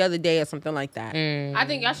here every other day or something like that. I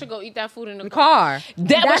think y'all should go eat that food in the The car. car. But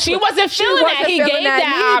That's she what- wasn't she feeling that. wasn't He feeling gave that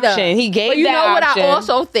that neither. option. He gave But you that know what option. I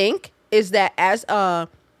also think is that as a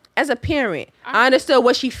parent, I understood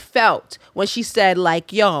what she felt when she said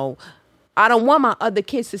like, "Yo, I don't want my other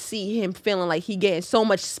kids to see him feeling like he getting so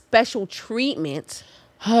much special treatment."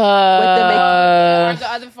 Are the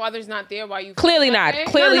other fathers not there while you? Clearly feel not. that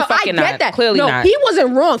way? Clearly I fucking get not. that. Clearly no, not. he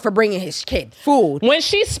wasn't wrong for bringing his kid food. When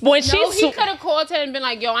she No, he could have called her and been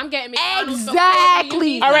like, "Yo, I'm getting McDonald's before Exactly.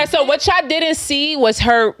 you eat all right. So something." what y'all didn't see was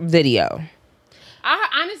her video.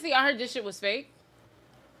 Honestly, I heard this shit was fake.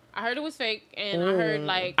 I heard it was fake, and I heard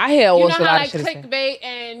like I hear you know also a how lot like of shit is fake. clickbait,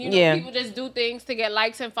 and you know Yeah. people just do things to get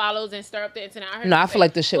likes and follows and stir up the internet. I heard No, it I was feel fake.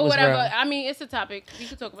 like this shit But was whatever. real. I mean, it's a topic we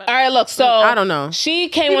could talk about. All right, look. So I don't know. She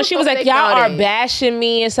came People when she so was like, fake "Y'all are nowadays. bashing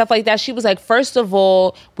me and stuff like that." She was like, first of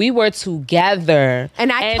all, we were together,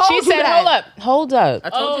 And I she told you said, that. hold up." I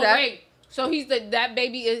told Oh you that. wait, so he's that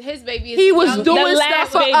baby is his baby. Is He the was young- doing The stuff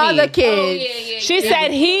last for baby. other Oh, kids. yeah. She said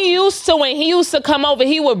when he used to come over,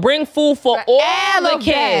 he would bring food for all all the of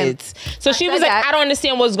them. kids. So she said was like, that. I don't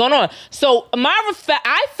understand what's going on. So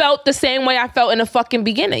I felt the same way I felt in the fucking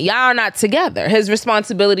beginning. Y'all are not together. His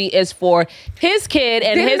responsibility is for his kid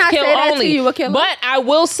and Didn't his I kid say that to only. you, Akila? But I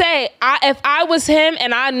will say, if I was him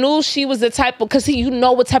and I knew she was the type of, because you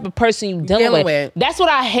know what type of person you dealing with. That's what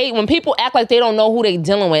I hate, when people act like they don't know who they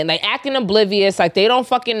dealing with, like acting oblivious, like they don't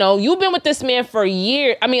fucking know. You've been with this man for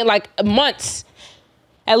years. I mean, like months.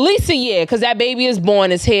 At least a year, because that baby is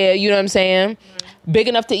born, is here, you know what I'm saying? Big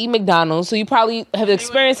enough to eat McDonald's. So you probably have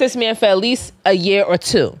experienced this man for at least a year or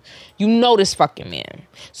two. You know this fucking man.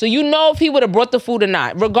 So you know if he would have brought the food or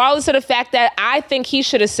not. Regardless of the fact that I think he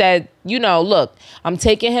should have said, you know, look, I'm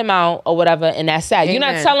taking him out or whatever, and that's that. You're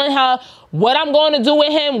not Amen. telling her what I'm going to do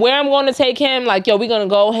with him, where I'm going to take him. Like, yo, we're going to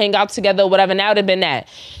go hang out together, whatever. Now it would have been that.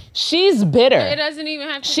 She's bitter. It doesn't even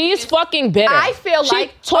have to. She's be fucking bitter. I feel she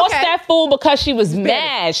like- tossed okay. that fool because she was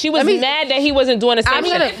mad. She was Let me- mad that he wasn't doing the same I'm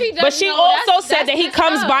gonna- shit. If he But doesn't she know, also that's- said that he that's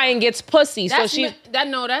comes messed by up. and gets pussy. So That's she.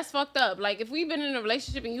 that's fucked up. Like if we've been in a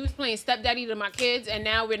relationship and you was playing stepdaddy to my kids, and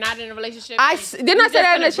now we're not in a relationship. Didn't I say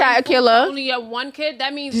that in the chat, Akila? Only have one kid.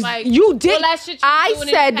 That means like You did. all that shit you I doing in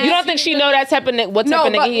said- the past You don't think she know that type of what type No,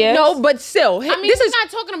 of nigga but he is? no, but still, I mean, this we're is. not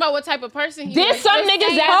talking about what type of person he There's is. some We're niggas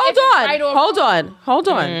saying that- if it's right or Hold wrong. on.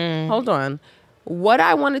 Hold on. What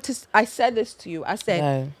I wanted to, I said this to you. I said,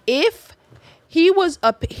 Okay. if he was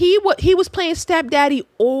he was playing stepdaddy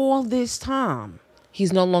all this time.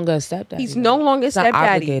 He's no longer a stepdaddy. He's no longer not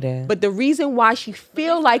stepdaddy. obligated. But the reason why she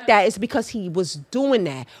feel like that is because he was doing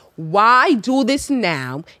that. Why do this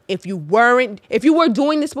now? If you were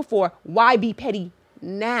doing this before, why be petty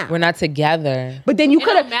now? We're not together. But then you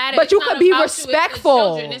could have, but It's you not could be about you, respectful.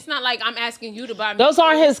 It's children. It's not like I'm asking you to buy me. Those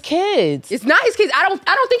aren't his kids. It's not his kids. I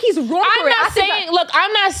don't think he's wrong I'm for it. not saying. Look,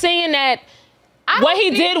 I'm not saying that. What he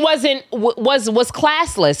did was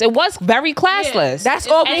classless. It was very classless. That's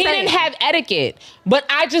all. And he didn't have etiquette. But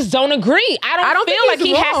I just don't agree. I don't feel like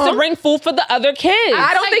he has to bring food for the other kids.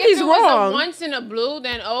 I don't think he's if it wrong. Was once in a blue,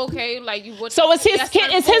 then okay, like you would. So is his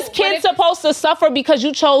kid? Is his kid supposed to suffer because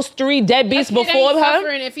you chose 3 deadbeats before him?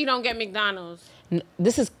 Suffering if he don't get McDonald's.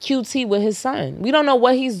 This is QT with his son. We don't know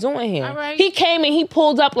what he's doing here. All right. He came and he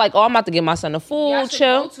pulled up like, oh, I'm about to get my son the food. Y'all should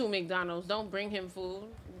Chill. go to McDonald's. Don't bring him food.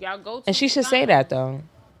 Y'all go to. And she should say McDonald's. that though.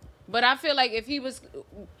 But I feel like if he was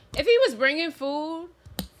bringing food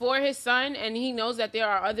for his son and he knows that there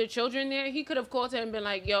are other children there, he could have called him and been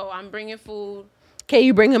like, "Yo, I'm bringing food. Can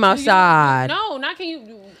you bring him outside? No, not can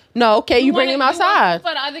you. No, can you bring him outside?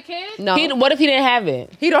 For the other kids? No. What if he didn't have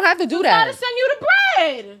it? He don't have to do Gotta that. send you the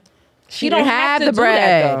bread. She don't have the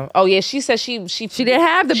bread. Oh yeah, she said she didn't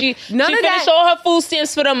have the she none of finished that. all her food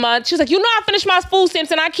stamps for the month. She was like, you know, I finished my food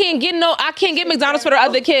stamps and I can't get McDonald's for the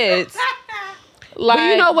other kids. Like, But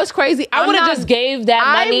you know what's crazy? I would have just gave that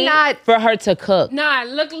money for her to cook. Nah,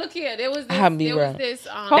 look here. There was this.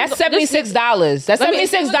 That's $76. That's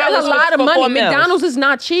 $76 That's a lot of money. McDonald's is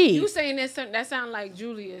not cheap. You saying this? That sound like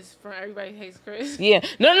Julius from Everybody Hates Chris. Yeah.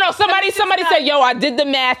 No. Somebody said, yo, I did the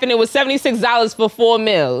math and it was $76 for 4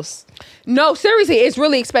 meals. No, seriously, it's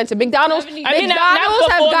really expensive. McDonald's Not have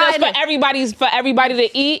for 4 gotten meals for everybody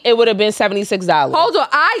to eat. It would have been $76. Hold on,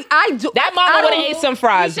 I do. That mama would have ate some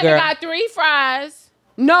fries, You girl. got 3 fries.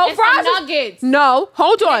 No and fries. Some nuggets. No,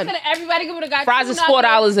 hold on. Everybody would have got fries 2 is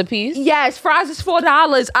 $4 a piece. Yes, fries is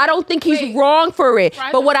 $4. I don't think he's wrong for it.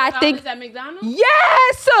 Fries but what are I think, $4 at McDonald's?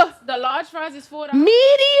 yes, The large fries is $4.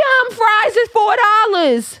 medium fries is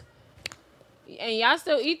 $4. And y'all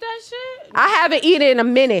still eat that shit? I haven't eaten in a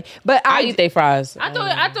minute, but I eat their fries. I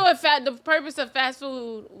thought the purpose of fast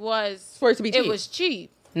food was for it to be cheap. It was cheap.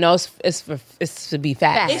 No, it's to be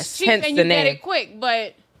fast. It's cheap Hence and the you name. get it quick,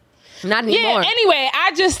 but not anymore. Yeah. Anyway,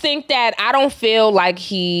 I just think that I don't feel like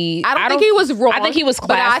he. I don't think he was wrong. I think he was classless.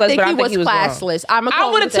 But I think he was wrong. classless. I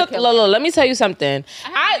would have took. Lola, let me tell you something.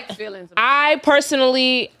 I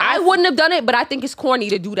personally, I wouldn't have done it, but I think it's corny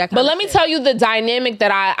to do that. But let me tell you the dynamic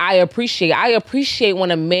that I appreciate. I appreciate when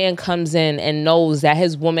a man comes in and knows that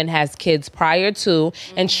his woman has kids prior to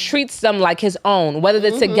and treats them like his own, whether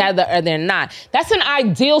they're together or they're not. That's an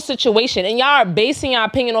ideal situation. And y'all are basing your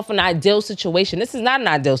opinion off an ideal situation. This is not an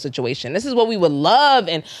ideal situation. This is what we would love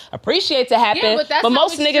and appreciate to happen. Yeah, but that's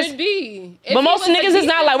most how it niggas should be. But most niggas is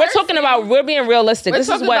not like, we're talking about, we're being realistic. We're this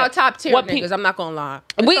talking is what about top tier niggas. I'm not gonna lie.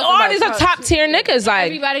 We are. These are top tier niggas. Like,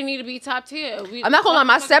 everybody need to be top tier. I'm not gonna lie.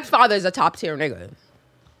 My stepfather is a top tier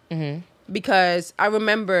nigga. Because I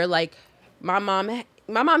remember, like, my mom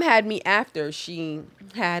had me after she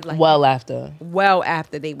had, like, well after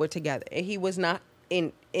they were together, and he was not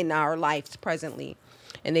in our lives presently,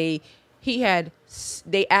 and they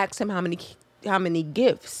asked him how many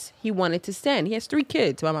gifts he wanted to send. He has 3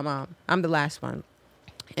 kids by my mom. I'm the last one,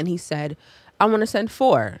 and he said, I want to send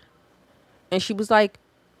 4. And she was like,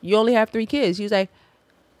 you only have 3 kids. He was like,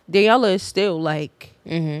 Daniela is still like,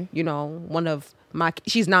 you know, one of my,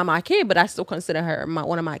 she's not my kid, but I still consider her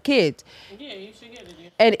one of my kids. Yeah, you should get it.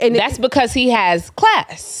 And that's because he has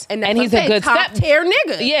class. And he's a good top tier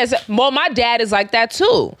nigga. Yes. Well, my dad is like that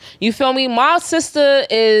too. You feel me? My sister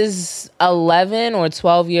is 11 or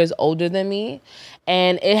 12 years older than me.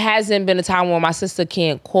 And it hasn't been a time where my sister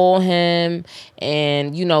can't call him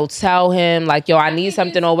and, you know, tell him like, yo, I need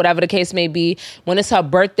something or whatever the case may be. When it's her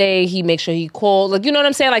birthday, he makes sure he calls. Like, you know what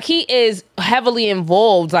I'm saying? Like, he is heavily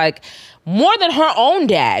involved, like, more than her own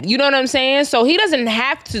dad. You know what I'm saying? So he doesn't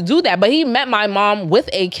have to do that. But he met my mom with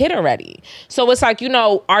a kid already. So it's like, you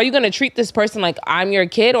know, are you going to treat this person like I'm your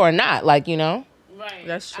kid or not? Like, you know? Right.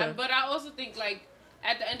 That's true. But I also think, like,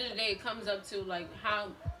 at the end of the day, it comes up to, like,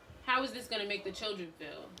 how is this going to make the children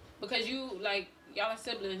feel? Because you, like, y'all are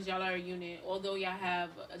siblings, y'all are a unit. Although y'all have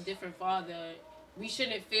a different father, we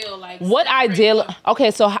shouldn't feel like...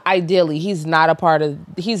 So ideally, he's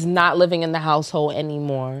not living in the household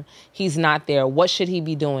anymore. He's not there. What should he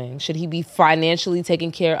be doing? Should he be financially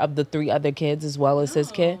taking care of the 3 other kids as well as his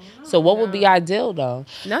kid? So what would be ideal, though?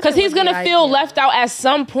 Because he's going to feel left out at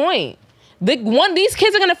some point. These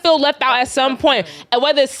kids are going to feel left out at some point. And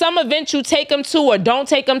whether it's some event you take them to or don't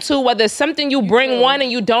take them to, whether it's something you bring one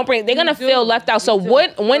and you don't bring, they're going to feel left out. So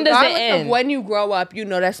when does it end? When you grow up, you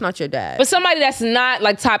know that's not your dad. But somebody that's not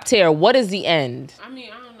like top tier, what is the end? I mean,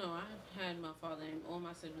 I don't know. I had my father and all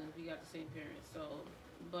my siblings. We got the same parents. So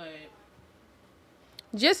but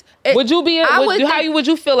Just would you be? I would Would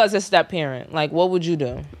you feel as a step parent? Like, what would you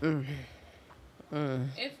do?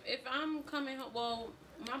 if I'm coming home, well,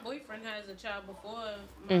 my boyfriend has a child before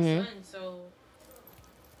my son, so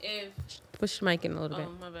if push the mic in a little bit.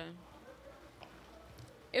 my bad.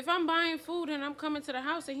 If I'm buying food and I'm coming to the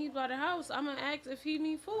house and he's by the house, I'm gonna ask if he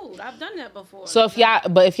need food. I've done that before. So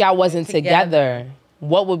if y'all wasn't together,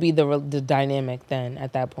 what would be the dynamic then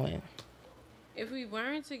at that point? If we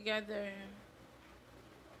weren't together,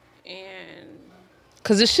 and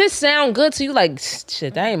Cause the shit sound good to you, like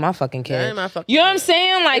shit. That ain't my fucking kid. That ain't my fucking you know what I'm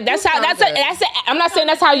saying? Like that's how. I'm not saying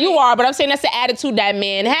that's how you are, but I'm saying that's the attitude that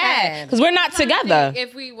man had. Cause we're not together.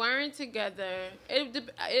 if we weren't together,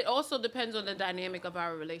 it also depends on the dynamic of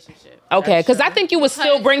our relationship. Okay, cause I think you would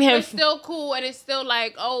still bring him. It's still cool, and it's still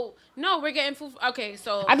like, oh no, we're getting food. Okay,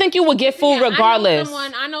 so I think you would get food regardless.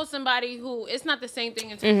 I know somebody who it's not the same thing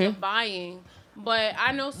in terms of buying, but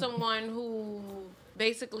I know someone who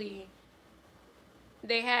basically.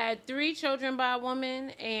 They had 3 children by a woman,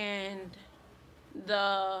 and they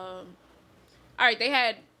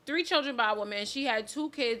had 3 children by a woman, and she had 2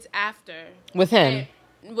 kids after. With him?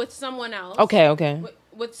 With someone else. Okay.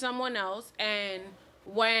 With someone else, and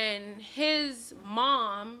when his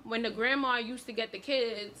mom, when the grandma used to get the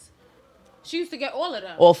kids, she used to get all of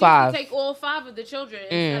them. All 5. She used to take all 5 of the children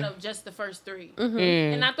instead of just the first 3.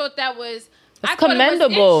 And I thought that was... That's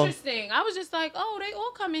commendable. It was interesting. I was just like, oh, they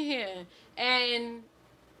all come in here. And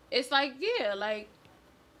it's like, yeah, like,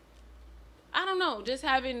 I don't know, just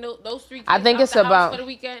having those 3 kids I think out it's the house about for the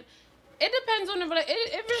weekend. It depends on the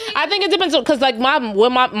it really. I think it depends on, cause like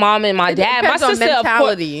with my mom and my dad, my sister,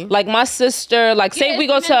 mentality. Of course, like my sister, like say we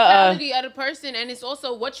go to mentality of the person, and it's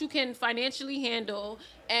also what you can financially handle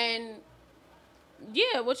and.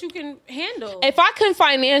 Yeah, what you can handle. If I can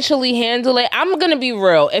financially handle it, I'm gonna be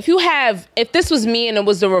real. If this was me and it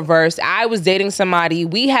was the reverse, I was dating somebody,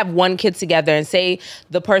 we have 1 kid together, and say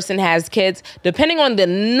the person has kids, depending on the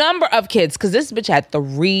number of kids, because this bitch had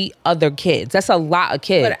 3 other kids. That's a lot of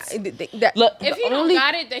kids. But Look, if he don't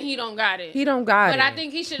got it, then he don't got it. He don't got it. But I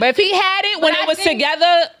think he should. But if he had it when it was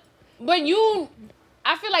together,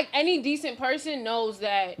 I feel like any decent person knows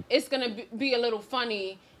that it's gonna be a little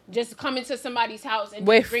funny. Just coming to somebody's house and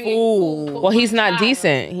with bringing food. Well, he's not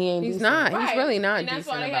decent. He's decent. Not. Right. He's really not and decent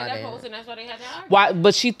that's why they about had that it. post, and that's why they had that argument. Why?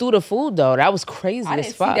 But she threw the food though. That was crazy I as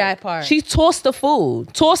didn't fuck. see that part. She tossed the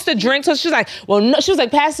food, tossed the drink. So she's like, well, no. She was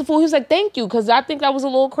like, pass the food. He was like, thank you, because I think that was a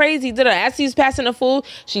little crazy. As he was passing the food,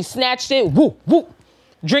 she snatched it. Woo, woo.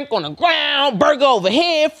 Drink on the ground, burger over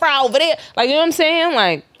here, fry over there. Like, you know what I'm saying?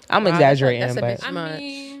 Like, I'm exaggerating, that's a bit but much. I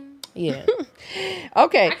mean, yeah.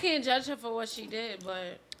 Okay. I can't judge her for what she did,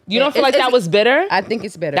 but You don't feel like that was bitter? I think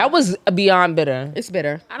it's bitter. That was beyond bitter. It's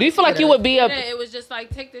bitter. Do you feel like you would be It was just like,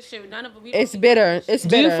 take this shit. None of it. It's bitter. It's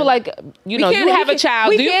bitter. Do you feel like, you have a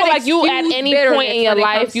child? Do you feel like you at any point in your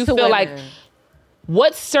life, you feel like,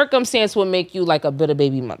 what circumstance would make you like a bitter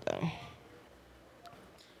baby mother?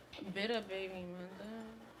 Bitter baby mother.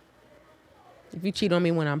 If you cheat on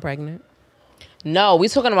me when I'm pregnant. No, we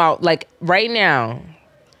talking about like right now.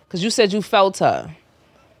 Because you said you felt her.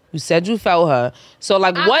 You said you felt her. So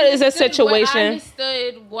like, what is a situation? I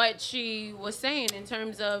understood what she was saying in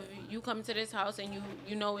terms of you come to this house and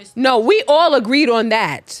you know it's... No, we all agreed on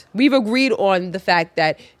that. We've agreed on the fact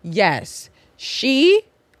that, yes, she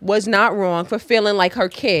was not wrong for feeling like her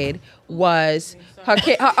kid was... Her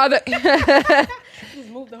other... Just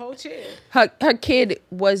move the whole chair. Her kid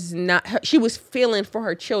was not... she was feeling for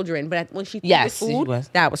her children, but when she threw the food,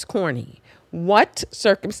 that was corny. What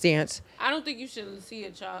circumstance... I don't think you should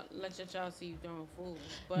let your child see you throwing food.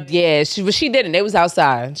 But yeah, she didn't. They was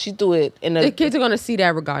outside. She threw it in the kids are gonna see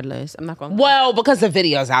that regardless. I'm not gonna. Well, because the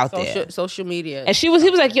video's out there, social media. And he was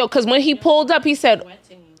like, yo, because when he pulled up, he said,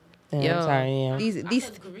 yo, I'm sorry, yeah.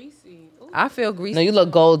 These greasy. Ooh. I feel greasy. No, you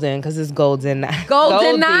look golden because it's golden.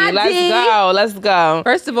 Golden. Let's go.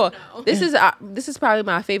 First of all, this is probably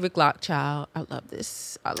my favorite lock child. I love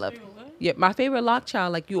this. I love it. Yeah, my favorite lock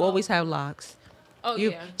child. Like you always have locks. Oh,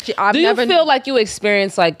 yeah. Do you feel like you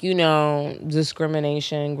experienced, like,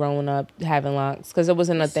 discrimination growing up, having locks? Because it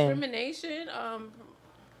wasn't a thing. Discrimination?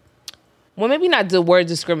 Well, maybe not the word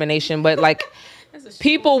discrimination, but, like,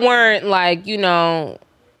 people weren't, like,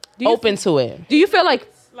 open to it. Do you feel like...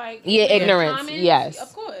 ignorance, comments? Yes.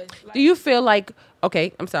 Of course. Do you feel like...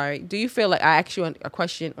 Okay, I'm sorry. Do you feel like... I asked you a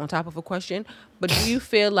question on top of a question, but do you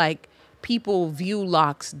feel like people view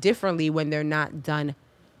locks differently when they're not done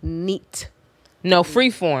neat? No,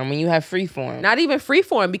 freeform. When you have freeform, not even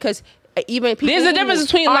freeform, because even people there's a difference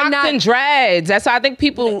between locks and dreads. That's why I think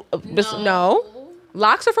people. No.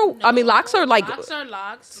 Locks are for. I mean, locks are like Locks are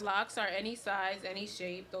locks. Locks are any size, any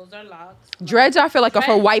shape. Those are locks. dreads. I feel like are for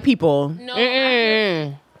Dreads- white people. No,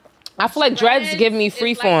 I feel like dreads give me is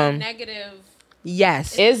free like a form. negative.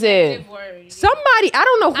 Yes. Is negative it? Word. Somebody, I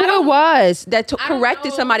don't know who don't- it was that I don't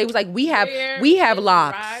corrected know somebody. It was like, we have where it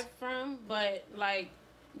locks. derived from, but like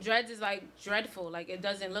dreads is like dreadful. Like it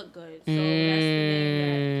doesn't look good. So that's the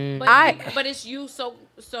name. That, but it's used so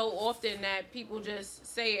often that people just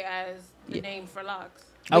say it as the name for locks.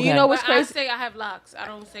 But you know what's But I crazy? say I have locks. I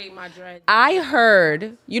don't say my dreads. I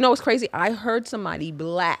heard, you know what's crazy? I heard somebody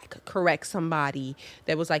black correct somebody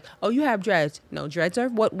that was like, oh, you have dreads. No, dreads are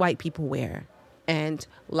what white people wear. And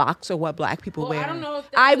locks are what black people Well, wear. I don't know if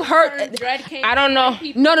I've the heard. term dread came I don't from know. white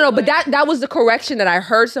people, No, but that was the correction that I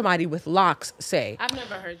heard somebody with locks say. I've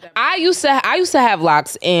never heard that. I used to have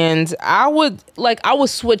locks, and I would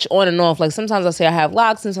switch on and off. Like sometimes I say I have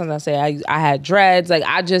locks, sometimes I say I had dreads. Like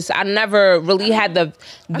I never really had the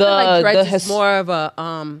I feel like dreads the is more of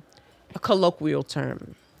a colloquial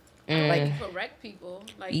term. Like correct people.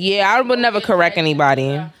 Like Yeah, I would never get correct dreads. anybody.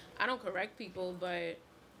 I don't correct people, but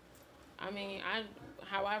I mean,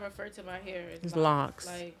 how I refer to my hair is It's locks.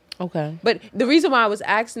 Like Okay. But the reason why I was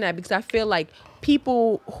asking that because I feel like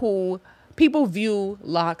people view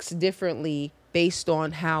locks differently based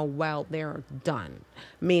on how well they're done.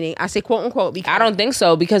 Meaning, I say quote unquote because I don't think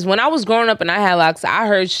so, because when I was growing up and I had locks, I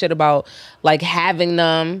heard shit about like having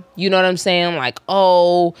them. You know what I'm saying? Like,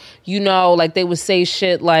 oh, you know, like they would say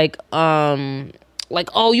shit like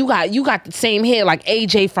oh, you got the same hair like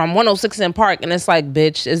AJ from 106 in Park, and it's like,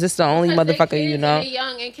 bitch, is this the only because they motherfucker kids you and know? they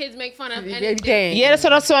young and kids make fun of They anything. can't. Yeah,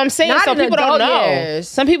 that's what I'm saying. Not So in people don't adult know. years.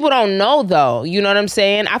 Some people don't know though. You know what I'm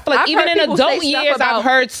saying? I feel like I've even heard in people say adult stuff years, about I've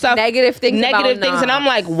heard stuff negative things about and I'm Nas.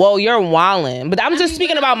 like, whoa, you're wildin'. But I'm just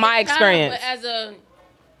speaking But about as my a child, experience. But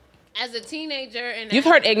as a teenager and You've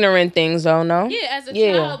heard ignorant things though, no? Yeah, as a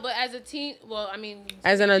child, but as a teen, well, I mean,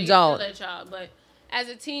 As an you're adult. still a child, but as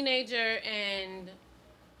a teenager and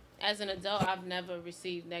as an adult, I've never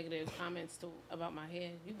received negative comments about my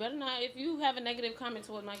hair. You better not. If you have a negative comment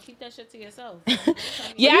toward mine, keep that shit to yourself. Yeah,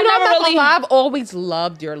 You I know, never really. I've always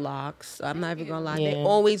loved your locks. I'm not even gonna lie. They Yeah.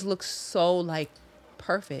 always look so like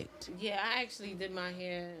perfect. Yeah, I actually did my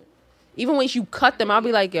hair. Even when you cut them, I'll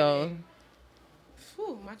be like, yo.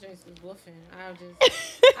 Whew, my joints was woofing. I was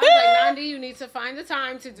like, Nandi, you need to find the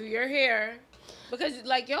time to do your hair. Because,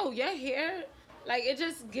 like, your hair, like, it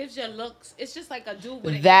just gives you looks. It's just like a dude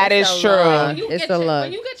with a That hair. is a true. lot. When you It's get a your- look.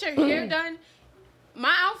 When you get your hair done,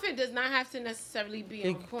 my outfit does not have to necessarily be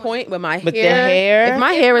on Point with my But the hair. hair? If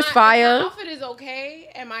my hair is If fire, my outfit is okay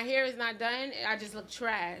and my hair is not done, I just look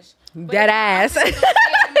trash. But Dead if my ass. outfit is okay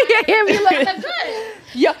and my Your hair be I like- look good.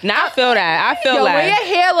 yo, Nah, I feel that. I feel yo, when that.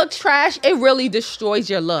 your hair looks trash, it really destroys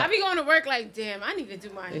your look. I be going to work like, damn, I need to do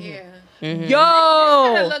my hair. Mm-hmm. I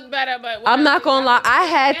Yo, look better, but I'm not gonna lie. I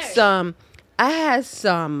had Yeah. some.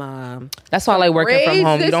 That's why I like working from braids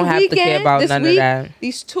home. You this don't have to care weekend, about this none week, of that.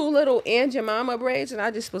 These two little Aunt Jemima braids, and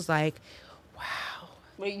I just was like,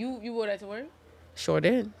 Wait, you wore that to work? sure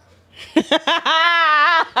did. This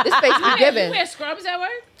face be You given. wear scrubs at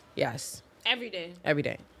work? Yes, Every day. every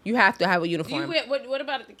day. You have to have a Do you uniform. wear, what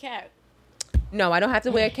about at the cap? No, I don't have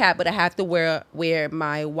to wear a cap, but I have to wear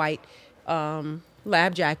my white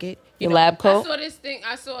lab jacket. Your lab I coat. saw this thing.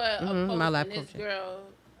 I saw a post my lab and this coat. girl,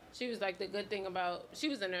 she was like, the good thing about, she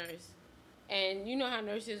was a nurse. And you know how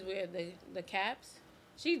nurses wear the caps?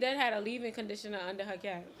 She then had a leave-in conditioner under her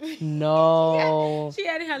cap. No. She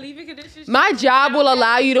had her leave-in conditioner. My job will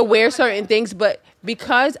allow you to wear certain things, but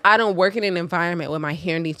because I don't work in an environment where my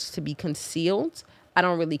hair needs to be concealed, I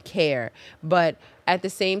don't really care. But at the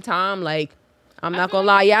same time, like, I'm not gonna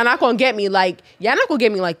lie, y'all not gonna get me like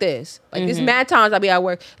this. Like, there's mad times I'll be at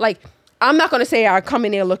work. Like, I'm not gonna say I come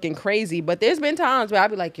in there looking crazy, but there's been times where I'll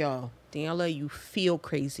be like, yo, Daniela, you feel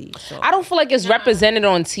crazy. So I don't feel like it's represented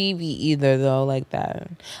on TV either, though, like that.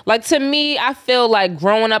 Like, to me, I feel like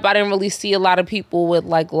growing up, I didn't really see a lot of people with,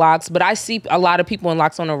 like, locks, but I see a lot of people in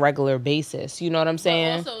locks on a regular basis. You know what I'm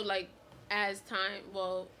saying? But also, like, as time,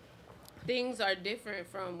 well, things are different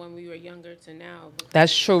from when we were younger to now.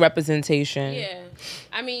 That's true representation. Yeah.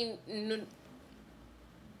 I mean,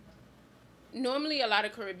 normally a lot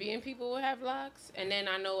of Caribbean people would have locks. And then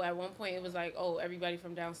I know at one point it was like, oh, everybody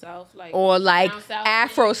from down south. Like, or like down south,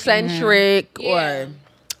 Afrocentric Yeah. or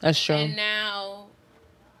That's true. And now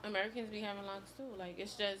Americans be having locks too. Like,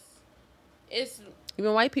 it's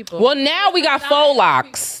even white people. Well, now we got faux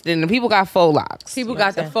locks. Then the people got faux locks. People You know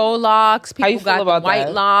got the what I'm faux locks. How you People got feel the about white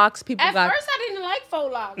that? locks. People at got first I didn't like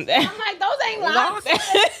faux locks. I'm like, those ain't locks.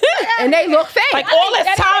 and they look fake. Like all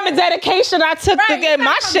this time and dedication I took to Right, get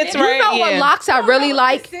my you shits know You right. know what yeah. locks I really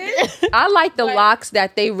like? This I like the locks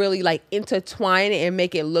that they really like intertwine and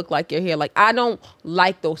make it look like your hair. Like I don't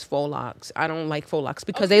like those faux locks. I don't like faux locks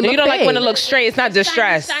because they look. You don't like when it fake. looks straight. It's not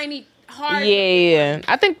distressed. Shiny, hard. Yeah.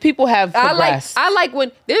 I think people have progressed. I like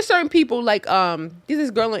when there's certain people like there's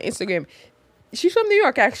this girl on Instagram. She's from New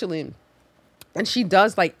York actually, and she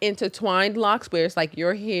does like intertwined locks where it's like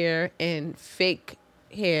your hair and fake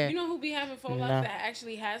hair. You know who be having faux locks that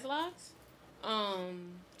actually has locks?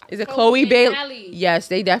 Is it Chloe Bailey? Halle. Yes,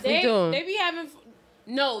 they definitely do. They be having.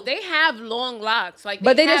 No, they have long locks. Like,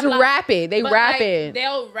 But they just have wrap it. They but, wrap like, it.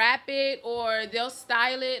 They'll wrap it or they'll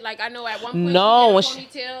style it. Like I know at one point No, she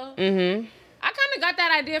did a ponytail. Mm-hmm. I kind of got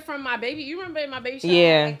that idea from my baby. You remember my baby shower,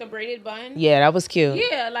 Yeah. like the braided bun? Yeah, that was cute.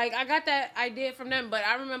 Yeah, like I got that idea from them. But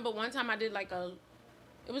I remember one time I did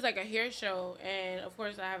it was like a hair show, and of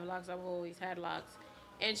course I have locks. I've always had locks,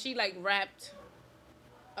 and she like wrapped,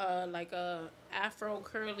 like a afro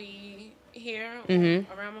curly hair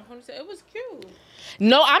around my ponytail. It was cute.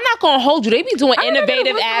 No, I'm not gonna hold you. They be doing I remember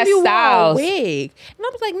innovative one time ass you wore a styles. wig, and I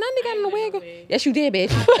was like, "None nigga got in the I ain't wear wig." no wig. Yes, you did,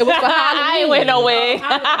 bitch. It was for Halloween. I ain't wear no wig.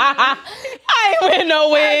 I ain't wear no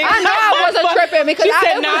wig. I know I wasn't tripping because She I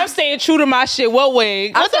said, it "Nah, was- I'm staying true to my shit." What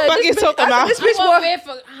wig? What the said, fuck this you bitch- talking I said, about? this bitch I wore wore it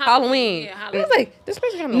for Halloween. Yeah, I Halloween. was like, "This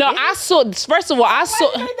bitch got no No, wig." I saw. First of all, I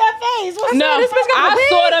saw. that face. What's No, this bitch got no I wig.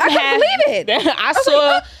 saw them I couldn't have. believe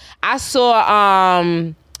it. I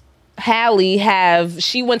saw. Halle have.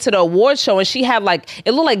 She went to the award show and she had like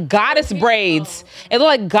it looked like goddess braids. It looked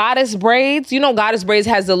like goddess braids. You know, goddess braids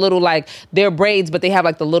has the little like they're braids, but they have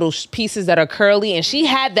like the little pieces that are curly. And she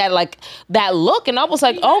had that like that look, and I was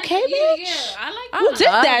like, okay, Yeah, bitch. I like Who that. did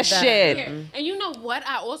love that that. shit? Yeah. And you know what?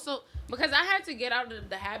 I also because I had to get out of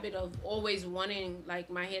the habit of always wanting like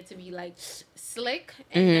my hair to be like slick,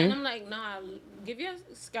 and then I'm like, nah, give your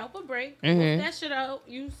scalp a break, pull that shit out.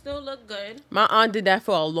 You still look good. My aunt did that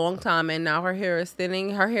for a long time, and now her hair is thinning.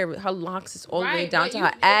 Her locks is all the way Right, down but to you- her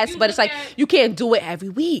if ass. you But it's look like at- you can't do it every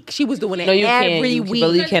week. She was doing it No, you can't. every You week.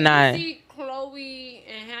 believe- Because cannot. You see Chloe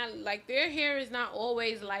and Halle, like their hair is not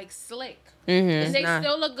always like slick, Mm-hmm. and they not.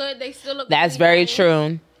 still look good. They still look. That's clean. very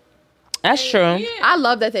true. That's true. Yeah. I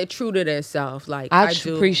love that they're true to themselves. Like I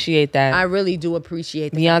do. appreciate that. I really do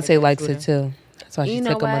appreciate. The fact that Beyonce they're likes true it to- too. That's why she You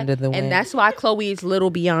know took him what? under the wing. And that's why Chloe is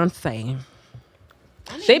little Beyonce.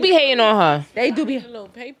 They be hating on her. They do I be. need a little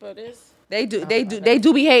paper. This. They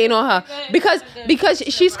do be hating on her because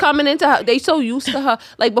she's coming into her. They so used to her.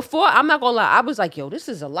 Like before, I'm not gonna lie, I was like, yo, this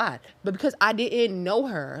is a lot. But because I didn't know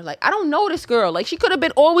her, like I don't know this girl. Like she could have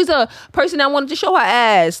been always a person that wanted to show her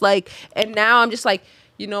ass. Like, and now I'm just like,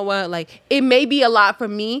 you know what? Like it may be a lot for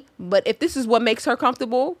me, but if this is what makes her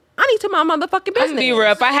comfortable, I need to mind my motherfucking business. Let's be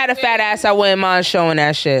real. If I had a fat ass, I wouldn't mind showing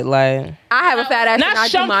that shit. Like, I have a fat ass, and I not do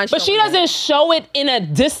show, mind but she showing doesn't show it in a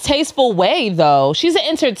distasteful way, though. She's an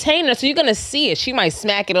entertainer, so you're gonna see it. She might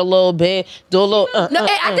smack it a little bit, do a little. No,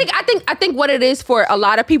 I think what it is for a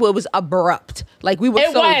lot of people, it was abrupt. Like we were.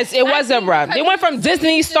 It was abrupt. It went from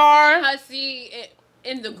Disney star. Her see it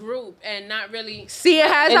in the group and not really See, it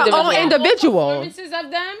has her Individual. own individual. performances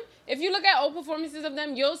of them. If you look at old performances of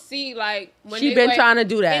them, you'll see like when She they been were trying to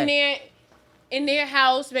do that. in their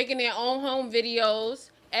house making their own home videos,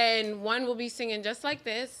 and one will be singing just like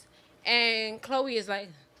this, and Chloe is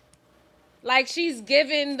like she's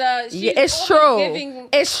giving the. She's Yeah, it's always true. giving-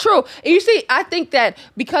 It's true. You see, I think that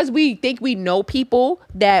because we think we know people,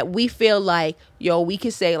 that we feel like, yo, we can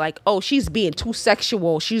say like, oh, she's being too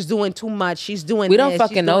sexual. She's doing too much. She's doing. We don't this,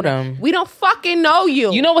 fucking she's know doing that. them. We don't fucking know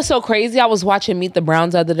you. You know what's so crazy? I was watching Meet the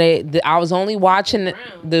Browns the other day. I was only watching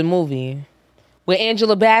the movie with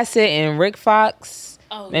Angela Bassett and Rick Fox.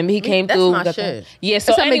 Oh, Remember he came that's through. my shit. Yeah,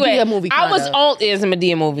 so It's a anyway, Madea movie, I was kinda. on. It's a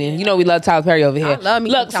Madea movie. You know we love Tyler Perry over here. I love me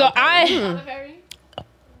Look, some so Tyler Perry. Tyler Perry?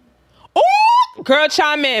 ooh, girl,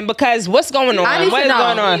 chime in because what's going on? I need to What is know.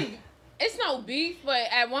 going on? It's no beef, but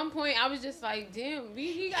at one point I was just like, damn,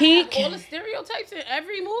 he He got all the stereotypes in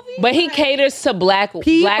every movie. But he Like, caters to black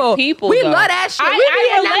people. We though. love that shit. I we be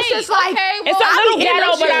in that relate. shit like, Okay, It's well, a I little be in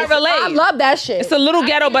ghetto, them but I shits. relate. I love that shit. It's a little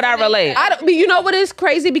ghetto, but I relate. But you know what is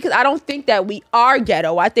crazy? Because I don't think that we are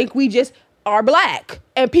ghetto. I think we just are black,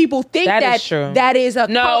 and people think That that is true. that is a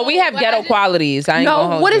No, we have But ghetto I just- qualities. I ain't gonna no.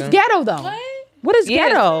 hold What you. is ghetto though? What? What is Yes.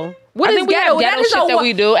 ghetto? What I is think we have ghetto? ghetto That is shit that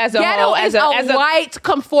we do as a ghetto whole, is as a- white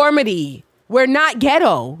conformity. We're not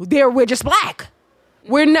ghetto. We're just black.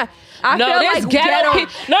 We're not. I No, feel there's like ghetto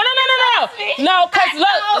people. No, cause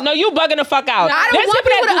look, no, you bugging the fuck out. I don't There's want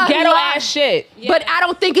people people that to do ghetto align. ass ass shit. But I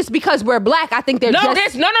don't think it's because we're black. I think they're No,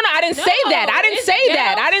 just... no. I didn't say that. I didn't it's say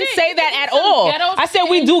that. ghetto I didn't shit. say that It's at some all. ghetto I said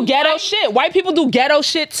we shit. do ghetto White- shit. White people do ghetto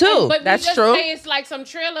shit too. But That's we just true. say it's like some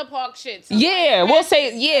trailer park shit. Some Yeah, white we'll trash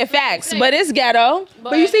say shit. facts, but it's ghetto.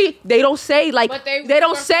 But you see, they don't say like... But They, they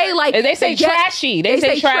don't say prefer- like... They say the get- trashy. They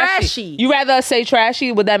say trashy. You rather us say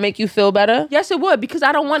trashy? Would that make you feel better? Yes, it would, because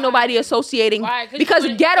I don't want nobody associating... Why? 'Cause Because you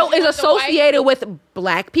want- ghetto 'cause you is want the white- associated with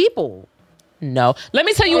black people. No. Let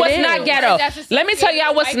me tell you what's is. not ghetto. That's Let me tell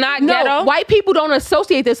y'all what's associated not with No, ghetto. white people don't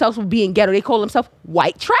associate themselves with being ghetto. They call themselves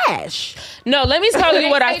white trash. No, let me tell They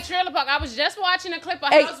you what say I. trailer park. I was just watching a clip of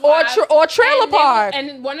Hey, Housewives. or trailer and they- park.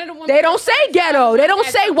 And one of the women They don't say ghetto. They don't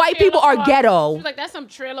That's say some white trailer people are park. ghetto. She was like, that's some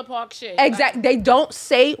trailer park shit. Exactly. They don't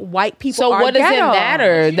say white people So are what does it ghetto.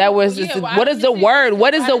 matter? That was Yeah, just, why what would is you the say- word?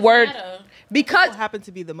 What is why the does it word? matter? Because happen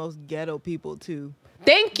to be the most ghetto people too.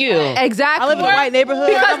 Thank you. exactly. I live in a white neighborhood.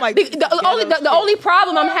 Because I'm like, the this is only ghetto the only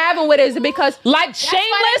problem I'm having with it is because Like why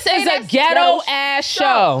Shameless they say is a that's ghetto ass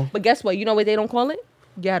show. But guess what? You know what they don't call it?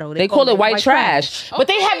 Ghetto. They call it white trash. But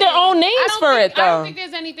they have their own names I don't for think- it I don't though. think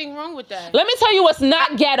there's anything wrong with that. Let me tell you what's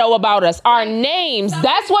not ghetto about us. Our names.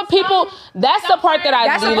 That's what people. That's the part that I.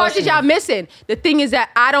 That's the do part that listen. y'all missing. The thing is that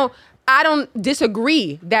I don't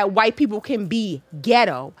disagree that white people can be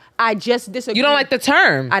ghetto. I just disagree. You don't like the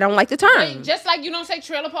term. I don't like the term. Just like you don't say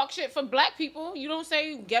trailer park shit for black people, you don't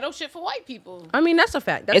say ghetto shit for white people. I mean, that's a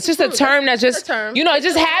fact. That's It's just a true. term that That's just. a term. You know, it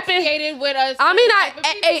just happens. Associated with us. I mean, type of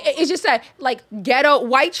people. it's just that like ghetto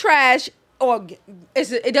white trash or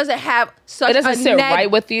it doesn't have such. It doesn't a sit right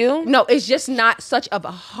with you. No, it's just not such of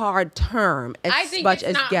a hard term as I think much it's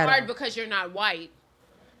as not ghetto. hard because you're not white.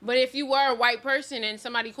 But if you were a white person and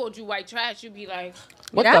somebody called you white trash, you'd be like,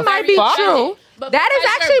 What that the might be fuck? true. But That is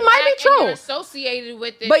because actually you're might be black and you're true. associated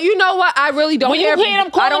with it. But you know what? I really don't When you hear hear them I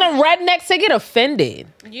calling don't- them rednecks, they get offended.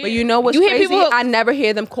 yeah. But you know what's You hear crazy? people- I never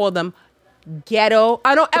hear them call them ghetto.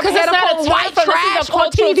 I don't ever Because hear it's them not a call term white for- this is a trash on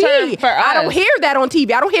cultural TV. term for I don't us. hear that on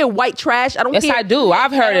TV. I don't hear white trash. I don't Yes, hear. I do.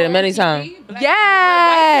 I've heard it many times.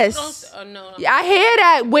 Yes. No. I hear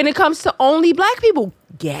that when it comes to only black people.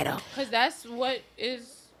 Ghetto. Because that's what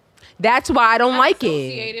is That's why I don't like it.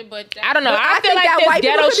 associated, but I don't know. But I I feel think like that there's white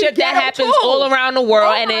people ghetto could be shit that ghetto happens too. all around the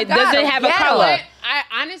world, Oh and my it God, doesn't have a ghetto. color. I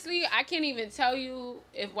honestly, I can't even tell you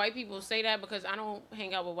if white people say that because I don't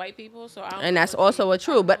hang out with white people. So I don't And know that's what also they- a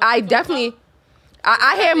true. But I don't know. definitely.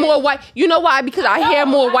 I hear more white. You know why? Because I hear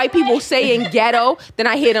more white people saying ghetto than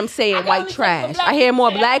I hear them saying can white only say trash. what black I hear more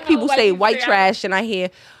people say. I black don't know people what say white white people say. trash than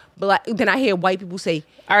I hear white people say.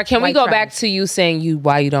 All right, can we White go trash. back to you saying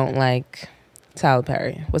why you don't like Tyler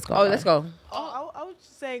Perry? What's going on? Oh, let's go. I was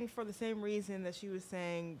just saying for the same reason that she was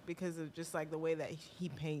saying because of just like the way that he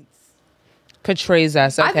paints. Portrays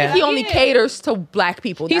us. Okay. I think he only caters to black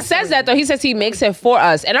people. He That's the says that though. reason. He says he makes it for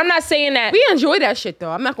us, and I'm not saying that. We enjoy that shit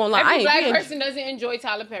though. I'm not gonna lie. Every I black ain't, person doesn't enjoy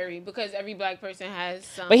Tyler Perry because every black person has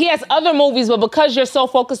some. But he has other movies, but because you're so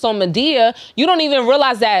focused on Medea, you don't even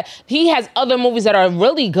realize that he has other movies that are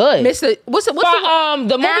really good. Mr. What's the But,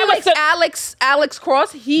 the movie Alex, was Alex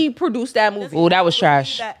Cross. He produced that movie. Ooh, that was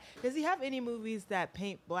trash. Does he have any movies that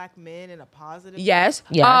paint black men in a positive? Yes.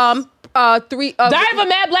 Yes. Three. Diary of a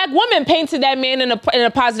Mad Black Woman painted that man in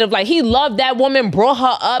a positive light. He loved that woman, brought her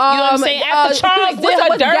up. You know what I'm saying? After Charles did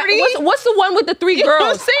her dirty. What's the one with the three You know what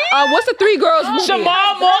girls? I'm saying? What's the three girls movie?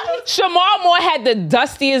 Shamar Moore had the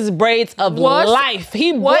dustiest braids of life.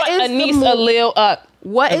 He what brought is the Anise movie? Allele up.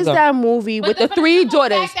 What Let's is go. that movie with But the three simple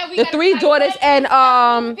daughters? fact that we The gotta three like, daughters what and is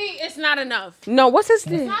that movie? It's not enough. no, what's his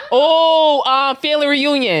name? Oh, Family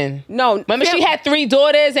Reunion. No, Remember she had 3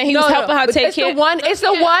 daughters and he was helping her but take it's care. The one, it's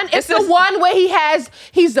the one. It's the this- one where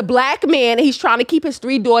he's the black man and he's trying to keep his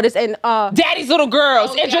 3 daughters and Daddy's Little Girls.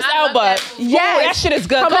 Oh, yeah, Idris I love Elba. that movie. yes, Ooh, that shit is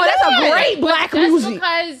good. Come on, that's a on. great black That's music.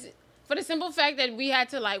 because for the simple fact that we had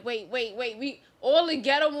to like wait. We all the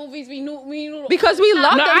ghetto movies we knew Because we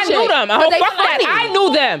love No, them. I knew them. But they Fuck that. funny. I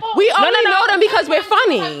knew them. We No, only no, no. know them because we're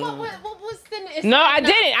funny. What's the? No, I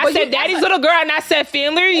didn't. I But said you- Daddy's Little Girl and I said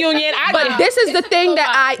Family Reunion. But this is the thing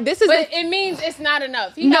that this is But the, it means it's not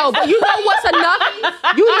enough. no, but you know what's enough?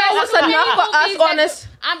 You know what's enough for us on this?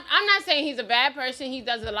 I'm not saying he's a bad person. He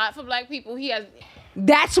does a lot for black people. He has.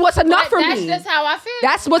 That's what's enough for That's me. just how I feel.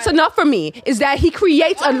 That's what's enough for me is that he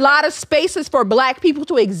creates a lot of spaces for black people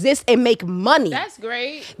to exist and make money. That's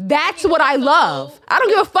great. That's what I love. I don't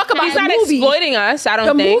give a fuck about He's the not movies. exploiting us, I The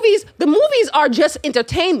don't think. movies are just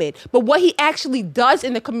entertainment, but what he actually does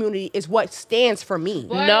in the community is what stands for me.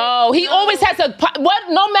 But- No, he always has a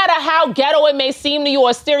no matter how ghetto it may seem to you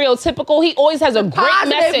or stereotypical, he always has a great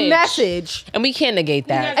Positive message. And we can't negate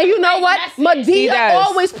that. And you know what? Great message. He Medea does.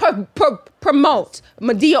 always promotes.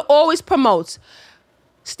 Medea always promotes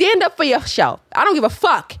Stand up for yourself. I don't give a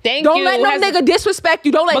fuck. Thank don't you. let no nigga disrespect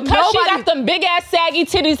you. Don't let Because nobody. she got them big ass saggy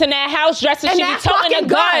titties in that house dress and she be that toting a fucking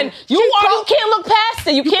gun. gun. You can't look past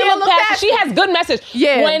it. You can't look past it. She has good message.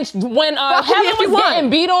 Yeah. When Fuck with me Helen if you was want. getting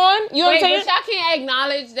beat on, you know what I'm Wait, saying? but y'all can't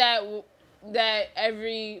acknowledge that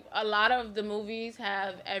a lot of the movies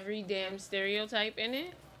have every damn stereotype in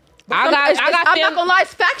it. I'm not gonna lie,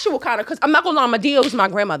 it's factual kind of, because I'm not gonna lie, Madea was my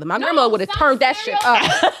grandmother. My grandmother would have turned that shit up.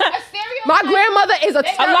 My grandmother is a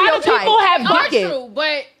stereotype. A lot of people have Are bucket. true,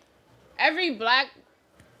 but every black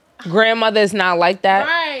grandmother is not like that.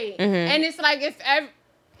 right, and it's like if every.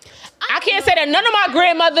 I can't say that none of my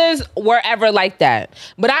grandmothers were ever like that,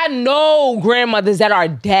 but I know grandmothers that are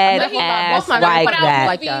dead ass both my like grandmothers that.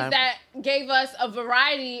 like Movies that gave us a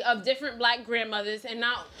variety of different black grandmothers, and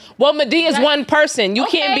not Well, Madea is one person. You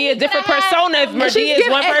can't be a Okay, different but I had- persona if and Madea is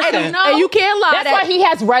one person. And you can't lie. That's why he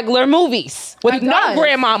has regular movies with no does.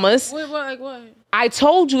 grandmamas. Wait, what? Like what? I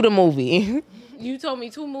told you the movie. You told me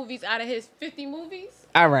 2 movies out of his 50 movies.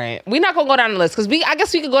 All right, we're not gonna go down the list because I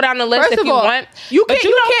guess we could go down the list First if of you all, want. you but can't.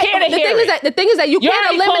 you don't care to the hear thing it. is that the thing is that you You're can't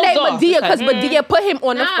already eliminate closed off. Madea It's because like, Madea put him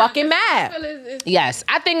on the fucking map. Yes,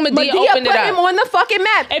 I think Madea Madea opened put it him up. on the fucking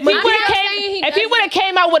map. If he would have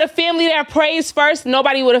came out with a family that praised first,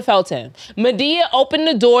 nobody would have felt him. Madea opened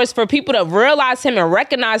the doors for people to realize him and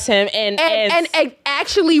recognize him and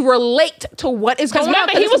actually relate to what is because going on.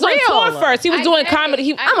 remember he was on tour first. He was doing get it.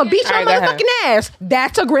 comedy. I'm gonna beat your All right, go ahead. motherfucking ass.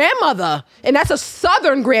 That's a grandmother, and that's a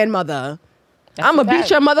Southern grandmother. I'm gonna beat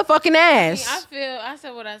your motherfucking ass. I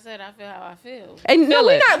said what I said. I feel how I feel. And no, Feel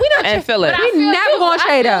we it. not. And feel it. But I We feel never you. gonna change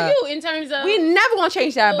I that. feel you in terms of We never gonna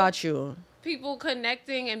change that about you. people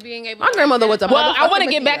connecting and being able. My to grandmother was a Well, I want to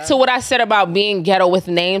motherfucking get back Madea. to what I said about being ghetto with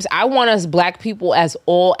names. I want us black people as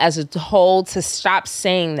a whole to stop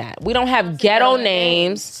saying that. We don't have ghetto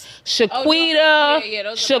names. Shaquita, yeah,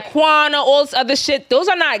 those are Shaquana, all this other shit. Those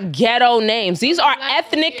are not ghetto names. These are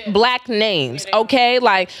ethnic black names, okay?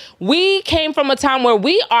 Like, we came from a time where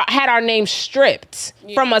we had our names stripped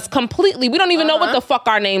from us completely. We don't even know what the fuck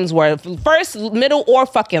our names were. First, middle, or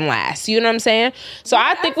fucking last. You know what I'm saying? So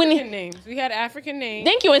I think we need... names. We had African names.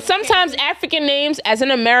 Thank you. And sometimes African names, as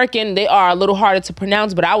an American, they are a little harder to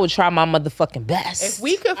pronounce, but I would try my motherfucking best. If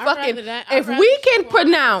we could I'd fucking, rather that. I'd if rather we can Shaquana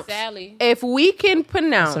pronounce, Sally. if we can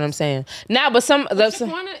pronounce, That's what I'm saying. Now, but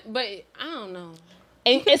Shaquana, but I don't know.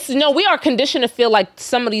 and it's we are conditioned to feel like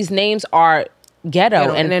some of these names are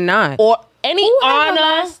ghetto, and they're not. Or any Who has a honor,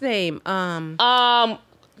 last name?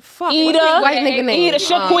 Fuck, Ida, what's his white nigga name? Ida,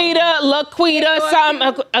 Shaquita, Laquita,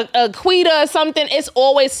 Aquita, something. It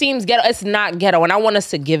always seems ghetto. It's not ghetto, and I want us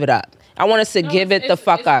to give it up. I want us to give it the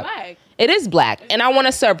fuck it's up. black. It is black, and I want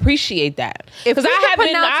us to appreciate that. If we can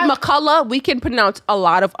pronounce McCullough, we can pronounce a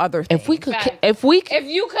lot of other things. If we could, Fact. if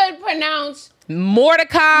you could pronounce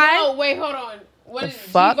Mordecai. no, wait, hold on. What is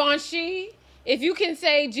fuck? Givenchy? If you can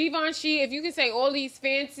say Givenchy, if you can say all these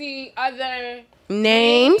fancy other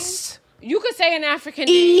names, you could say an African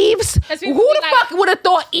name. Eves. Who Because the people be like- fuck would have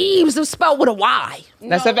thought Eves was spelled with a Y?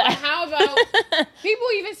 That's No, a fact. but how about people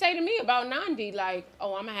even say to me about Nandi, like,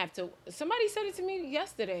 oh, I'm gonna have to. Somebody said it to me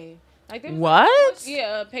yesterday. Like, they was What? Like,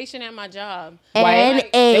 yeah, a patient at my job. N-A-N-D-I.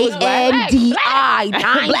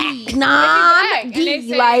 And they Nandi.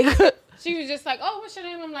 said- Like, She was just like, oh, what's your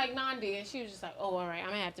name? I'm like, Nandi. And she was just like, oh, all right, I'm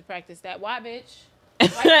gonna have to practice that. Why, bitch?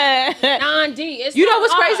 Nandi. It's you know not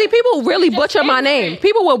what's hard. crazy? People really Just butcher my name. ignorant.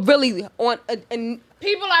 People will really on and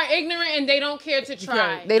People are ignorant and they don't care to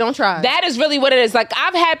try. they don't try. That is really what it is. Like,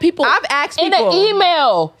 I've had people I've asked in people. an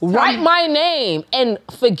email write my name and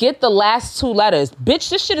forget the last 2 letters. Bitch,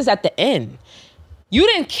 this shit is at the end. You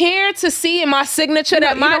didn't care to see in my signature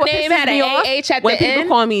that my what name pisses had me an off? AH at when the people end.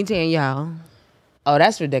 call me Danielle. Oh,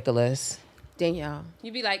 that's ridiculous. Danielle.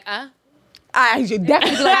 You be like, I should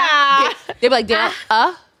definitely be like, they be like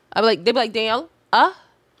Danielle. They be like Danielle.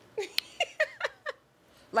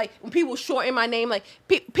 Like when people shorten my name, like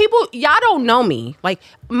people, y'all don't know me. Like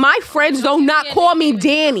my friends do not call me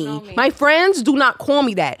Danny. My friends do not call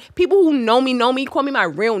me that. People who know me call me my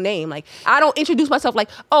real name. Like I don't introduce myself like,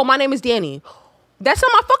 oh, my name is Danny. That's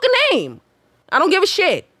not my fucking name. I don't give a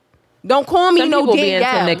shit. Don't call me Some no people be into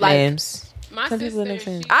Danielle. Like, nicknames. my Some people sister,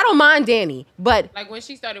 understand. she, I don't mind Danny, but like when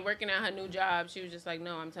she started working at her new job, she was just like,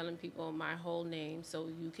 no, I'm telling people my whole name so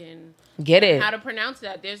you can Get it. how to pronounce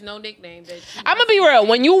that. There's no nickname. I'm gonna be real.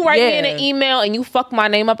 When you write me in Yeah. an email and you fuck my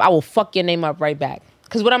name up, I will fuck your name up right back.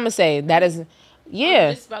 Cause what I'm gonna say, that is,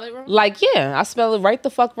 Yeah. Just spell it wrong? Like, yeah, I spell it right the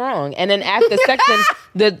fuck wrong. And then after second,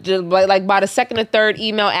 like by the second or third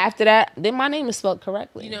email after that, then my name is spelled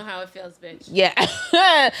correctly. You know how it feels, bitch. Yeah.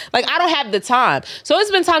 Like, I don't have the time. So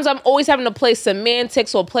it's been times I'm always having to play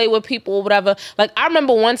semantics or play with people or whatever. Like, I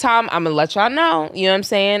remember one time, I'm going to let y'all know, you know what I'm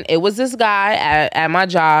saying? It was this guy at my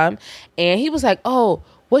job, and he was like, oh,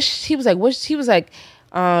 he was like,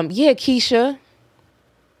 yeah, Keisha.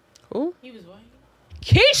 Who? He was white.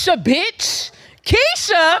 Keisha, bitch.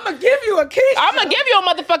 Keisha. I'm gonna give you a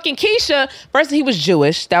motherfucking Keisha. First, he was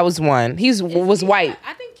Jewish. That was one. Was white.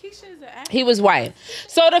 I think Keisha is an actor. He was white.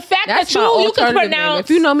 So the fact That's that my you could alternative name. pronounce, If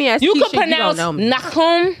you know me as you Keisha, could you don't pronounce know me.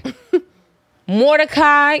 Nahum,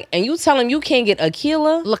 Mordecai, and you tell him you can't get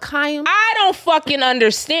Akila. L'chaim. I don't fucking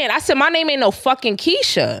understand. I said my name ain't no fucking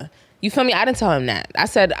Keisha. You feel me? I didn't tell him that. I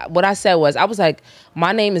said what I said was, I was like,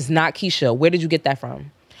 my name is not Keisha. Where did you get that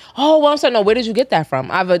from? Oh, well, I'm saying, no, where did you get that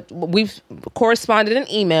from? We've corresponded in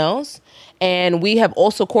emails, and we have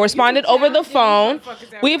also corresponded over the phone.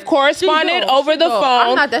 We've corresponded over the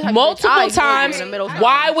phone multiple times.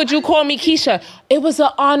 Why would you call me Keisha? It was an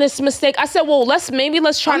honest mistake. I said, well, let's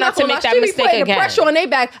try not to make that mistake again. The pressure on their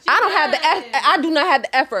back. I do not have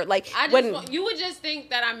the effort. Like, You would just think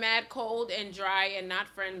that I'm mad, cold, and dry, and not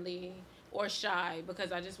friendly or shy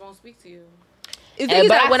because I just won't speak to you.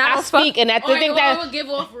 But when I speak, and I think that I would give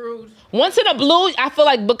off rude. Once in a blue, I feel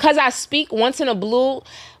like because I speak once in a blue,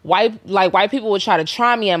 white people would try to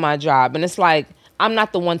try me at my job, and it's like I'm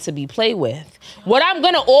not the one to be played with. What I'm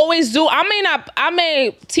gonna always do, I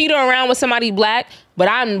may teeter around with somebody black, but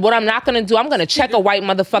what I'm not gonna do, I'm gonna check a white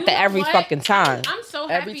motherfucker every fucking time. I'm so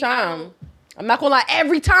happy. Every time. I'm not gonna lie.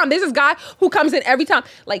 Every time. There's this guy who comes in every time.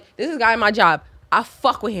 Like, this is a guy in my job. I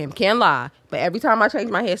fuck with him. Can't lie. But every time I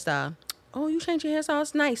change my hairstyle. Oh, you changed your hairstyle.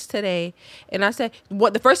 It's nice today. And I said,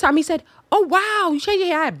 what? The first time he said, oh, wow, you changed your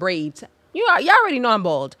hair. I had braids. Y'all already know I'm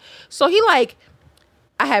bald. So he like,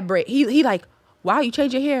 I had braids. He like, wow, you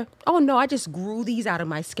changed your hair. Oh, no, I just grew these out of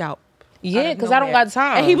my scalp. Yeah, because I don't got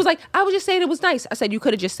time. And he was like, I was just saying it was nice. I said, you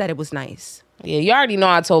could have just said it was nice. Yeah, you already know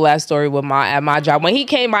I told that story at my job. When he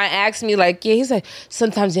came by and asked me, like, yeah, he's like,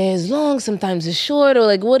 sometimes your hair is long, sometimes it's short, or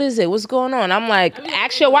like, what is it? What's going on? I'm like,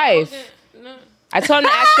 ask your wife. I told him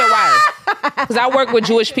to ask your wife. Because I work with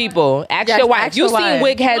Jewish people. Ask your wife. You've seen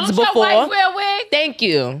wig heads before. Your wife wear a wig? Thank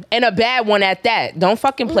you. And a bad one at that. Don't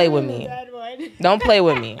fucking play with me. Don't play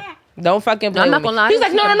with me. Don't fucking play with me. I'm not gonna lie. He's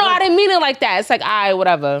like, no, I didn't mean it like that. It's like, all right,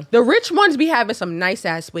 whatever. The rich ones be having some nice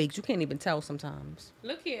ass wigs. You can't even tell sometimes.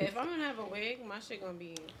 Look here, if I'm gonna have a wig, my shit gonna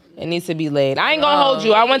be... It needs to be laid. I ain't gonna hold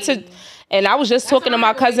you. I went to... And I was just talking to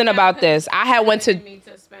my cousin about this. I went to... need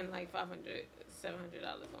to spend like $500, $700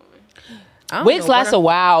 on me. Wigs last a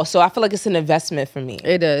while, so I feel like it's an investment for me.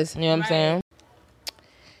 It is. You know what I'm saying?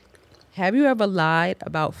 Have you ever lied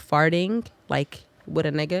about farting, like, with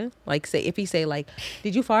a nigga? Like, say, if he say, like,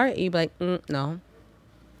 did you fart? And you be like, no.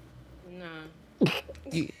 No.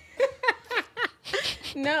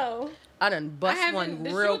 No. I done bust one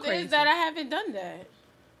real crazy. The truth is that I haven't done that.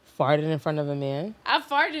 Farted in front of a man? I've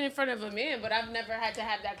farted in front of a man, but I've never had to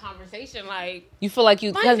have that conversation. Like, you feel like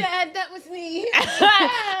you... My dad, that was me.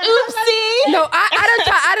 Oopsie. No,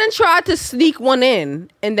 I done tried to sneak one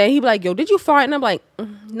in, and then he be like, yo, did you fart? And I'm like,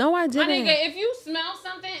 no, I didn't. My nigga, if you smell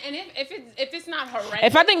something, and if it's not horrendous...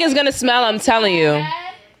 If I think it's gonna smell, I'm telling you.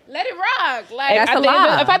 Let it rock. Like,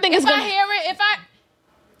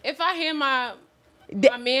 If I hear my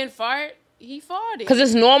man fart, he farted. Because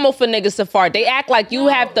it's normal for niggas to fart. They act like you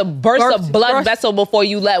have to burst a blood vessel before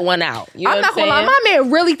you let one out. You know I'm what not gonna lie. My man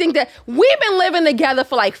really think that we've been living together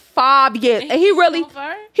for like 5 years, and he really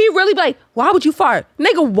be like, "Why would you fart,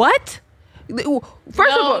 nigga? What? First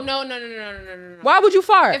of all, no. Why would you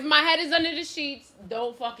fart? If my head is under the sheets,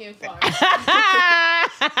 don't fucking fart. I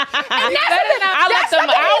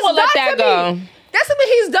will let that go. That's something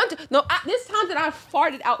he's done. This time that I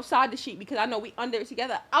farted outside the sheet because I know we under it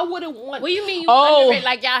together. I wouldn't want. What do you mean under it?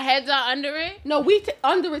 Like y'all heads are under it? No, we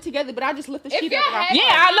under it together, but I just lift the sheet up.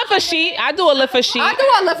 I lift a sheet. I do a lift a sheet.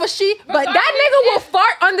 I lift a sheet, but that nigga will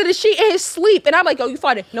fart under the sheet in his sleep, and I'm like, yo, you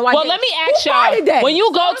farted? No, I didn't. Well, let me ask y'all. When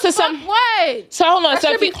you go to some what? So hold on. That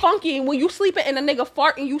should be funky. When you sleeping and a nigga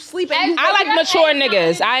fart and you sleeping. I like mature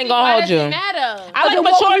niggas. I ain't gonna hold you. I like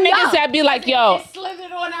mature niggas that be like, yo.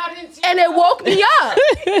 And it woke me up.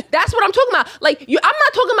 That's what I'm talking about. Like, I'm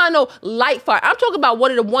not talking about no light fart. I'm talking about one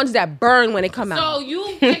of the ones that burn when it come out. So you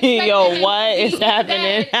yo, what is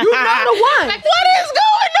happening? You know the one. What is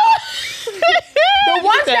going on? The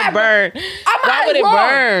ones that burn. Why would it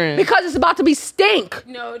burn? Because it's about to be stink.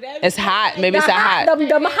 No, it's hot. Maybe it's hot.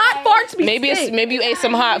 The hot farts be maybe stink. Maybe you ate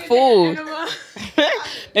some hot food.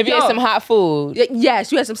 Maybe you ate some hot food.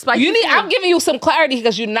 Yes, you had some spicy food. I'm giving you some clarity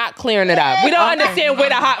because you're not clearing it up. We don't understand where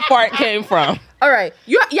the hot fart came from. All right,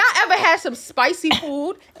 y'all ever had some spicy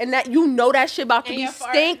food and that you know that shit about to be your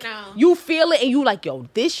fart? stink? No. You feel it and you like, yo,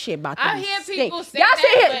 this shit about to I be hear stink. people say Y'all that,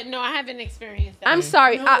 sit here. but no, I haven't experienced that. I'm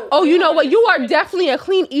sorry. No, You know what? You are understand. definitely a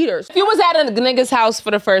clean eater. If you was at a nigga's house for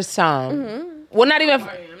the first time, well, not even. I'm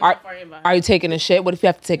not farting about it. Are you taking a shit? What if you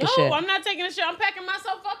have to take a No, shit? I'm not taking a shit. I'm packing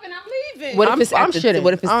myself up and I'm leaving. What if I'm it's at the shitting.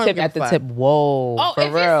 What if it's I don't tip give a at the fuck. tip? Whoa, Oh, for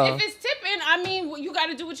if real? it's tipping, I mean, you got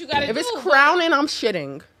to do what you got to do. If it's but- crowning, I'm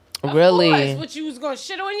shitting. Of Really? course, what you was gonna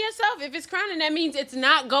shit on yourself? If it's crowning, that means it's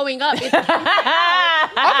not going up. It's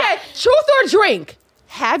Okay, truth or drink?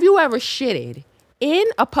 Have you ever shitted in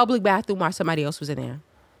a public bathroom while somebody else was in there?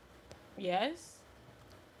 yes.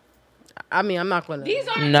 I mean, I'm not gonna. These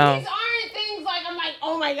aren't things like I'm like,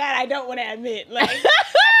 oh my god, I don't want to admit. Like,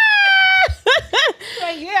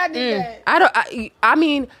 like yeah, I did that. I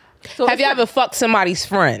mean, so Have you ever fucked somebody's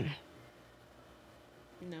friend?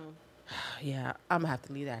 No. Yeah, I'm gonna have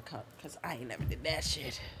to leave that cup because I ain't never did that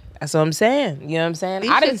shit. That's what I'm saying. You know what I'm saying?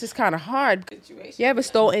 These I shits didn't. is kind of hard. Situation. You ever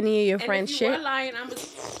stole any of your And friend's if you shit? were lying, I'm gonna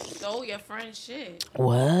stole your friend's shit.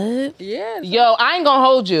 What? Yeah. Yo, I ain't gonna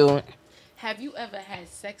hold you. Have you ever had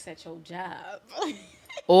sex at your job?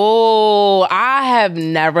 Oh, I have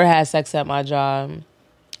never had sex at my job.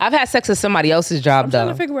 I've had sex at somebody else's job trying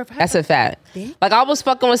though. to figure out if I That's have a fact. dick. Like I was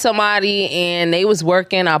fucking with somebody and they was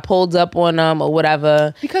working. I pulled up on them or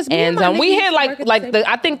whatever. Because me and my nigga we used hit to work at the same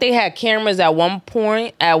I think they had cameras at one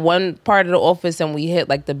point at one part of the office and we hit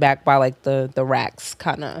like the back by like the racks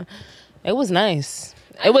kind of. It was nice.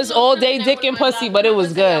 It was all day dick and pussy, but it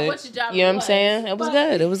was good. You know what I'm saying? It was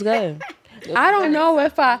good. It was good. I don't know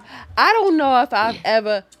if I've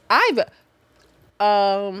ever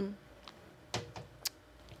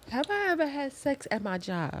have I ever had sex at my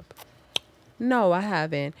job? No, I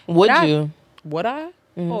haven't. Would But you? Would I?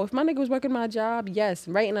 Oh, if my nigga was working my job, yes.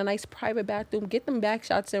 Right in a nice private bathroom, get them back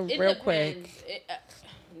shots in real quick.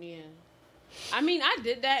 Yeah. I mean, I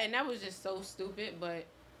did that and that was just so stupid, but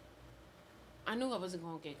I knew I wasn't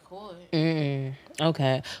gonna get caught.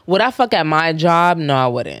 Okay. Would I fuck at my job? No, I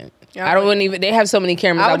wouldn't. Yeah, I don't even. They have so many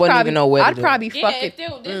cameras. I wouldn't even know where. I'd to probably do it. fuck Yeah,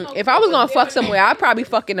 it. if If I was gonna fuck somewhere, somewhere, I'd probably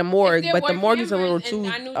fuck in the morgue. there But the were morgue is a little cameras too.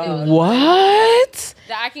 and I knew there was What?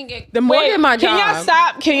 that I can get. The morgue in my Can job. y'all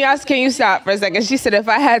stop? Can you stop for a second? She said if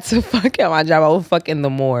I had to fuck at my job, I would fuck in the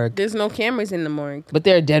morgue. There's no cameras in the morgue. But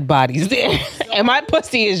there are dead bodies there, and my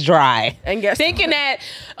pussy is dry. And guess Thinking that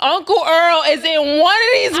Uncle Earl is in one of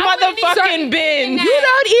these wouldn't even motherfucking start bins. you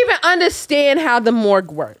don't even understand how the morgue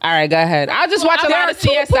works. All right, go ahead. I'll just watch a There lot are of two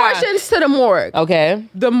CSI. portions to the morgue. Okay.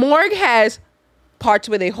 The morgue has parts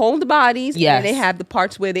where they hold the bodies, Yes. and they have the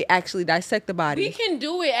parts where they actually dissect the We bodies. can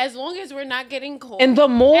do it as long as we're not getting caught. In the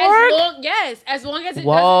morgue? As long as it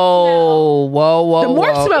Whoa. The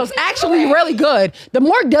morgue whoa. smells actually really good. The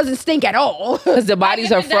morgue doesn't stink at all. Because the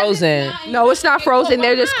bodies are frozen. No, it's not frozen.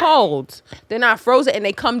 They're just cold. They're not frozen, and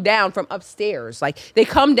they come down from upstairs. Like they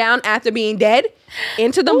come down after being dead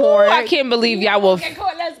into the Ooh, morgue. I can't believe y'all will. Get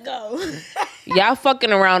caught, let's go. Y'all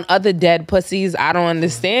fucking around other dead pussies. I don't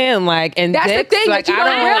understand. Like, and That's dicks, the thing like, that you I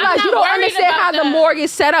don't realize. I'm You not don't worried understand about how the that. morgue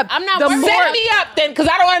is set up. I'm not the worried morgue. Set me up then, because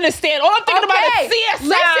I don't understand. All I'm thinking about is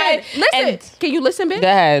CSI. Listen. Can you listen, bitch? Go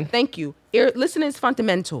ahead. Thank you. Listening is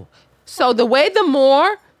fundamental. So the way the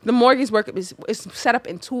morgue is working is set up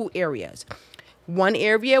in two areas. One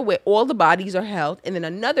area where all the bodies are held, and then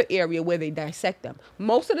another area where they dissect them.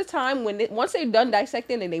 Most of the time, once they're done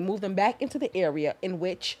dissecting, then they move them back into the area in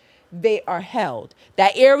which they are held.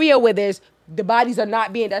 That area where the bodies are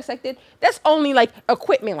not being dissected, that's only like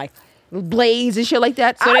equipment, like blades and shit like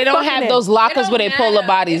that. So they don't have those lockers where they pull the matter.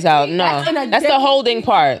 bodies out. No, That's in a that's the different- holding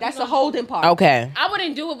part. That's the holding part. Okay. I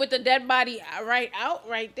wouldn't do it with the dead body right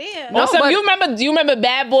there. No, So but- do you remember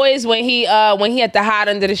Bad Boys when he had to hide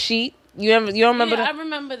under the sheet? You don't remember Yeah, that? I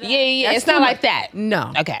remember that. Yeah. That's It's not too like that.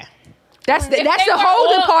 No. Okay. That's the If they were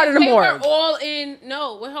holding all- part of the if they morgue. were all in.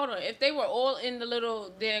 No, wait, hold on. If they were all in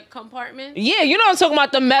their compartment, Yeah, you know what I'm talking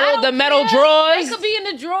about, the I don't metal care. drawers. They could be in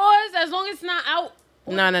the drawers as long as it's not out.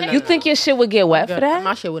 No. You think your shit would get wet for that?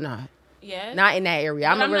 My shit would not. Yeah. Not in that area.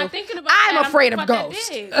 But I'm not thinking about that. I'm afraid of thinking about ghosts.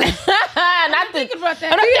 that dick. Not thinking about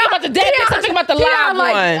that. I'm not thinking about the dead dicks. I'm thinking about the live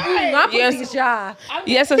one. My Yes. pussy is dry.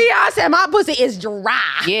 Yes. T.I. said my pussy is dry.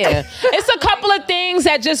 Yeah. It's a couple of things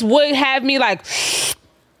that just would have me like,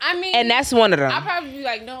 I mean, And that's one of them. I'll probably be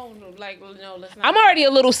like, no, let's not. I'm already a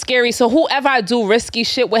little scary, so whoever I do risky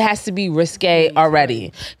shit with has to be risque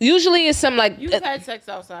already. Usually it's some like, You've had sex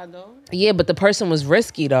outside though. yeah, but the person was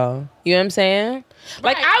risky though. You know what I'm saying?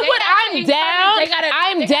 Like Right, I'm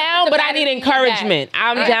down, but I need encouragement.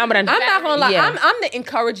 I'm down, but I'm not gonna lie. Yeah. I'm the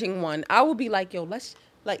encouraging one. I will be like, yo, let's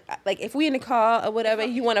like if we in the car or whatever,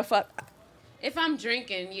 you want to fuck. If I'm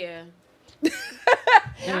drinking, yeah.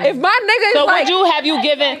 If my nigga is So like, have you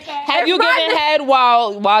given head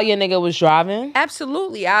while your nigga was driving?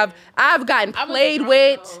 absolutely, I've gotten I was played drunk,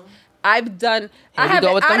 with. though. I've done. I Here we haven't.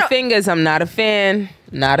 go with I them don't- fingers. I'm not a fan.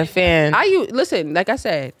 Not a fan. Listen, like I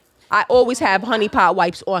said, I always have honey pot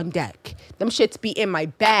wipes on deck. Them shits be in my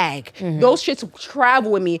bag. Those shits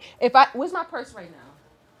travel with me. Where's my purse right now?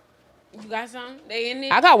 You got some? They in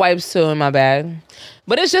there? I got wipes too in my bag,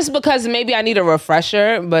 but it's just because maybe I need a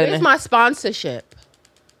refresher. But Where's my sponsorship?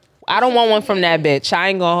 I don't want one from that bitch. I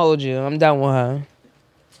ain't gonna hold you. I'm done with her.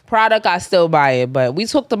 Product, I still buy it, but we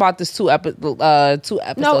talked about this two episodes No,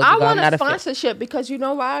 ago. I I'm want not a a fan. sponsorship because you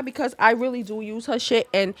know why? Because I really do use her shit,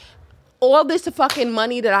 and all this fucking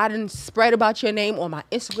money that I didn't spread about your name on my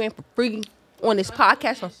Instagram for free, on this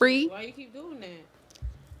podcast for free, Why you keep doing that?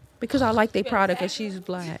 because I like their product and she's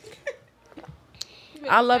black.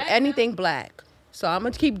 I love anything black, so I'm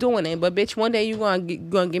gonna keep doing it. But bitch, one day you gonna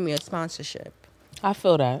give me a sponsorship. I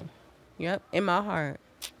feel that. Yep, in my heart.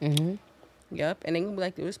 Mm-hmm. Yep, and then gonna be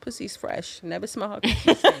like, this pussy's fresh. Never smell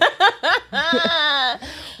her.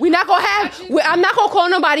 We not gonna have. I'm not gonna call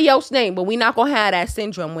nobody else's name, but we not gonna have that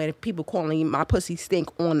syndrome where people calling my pussy stink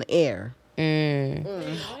on the air.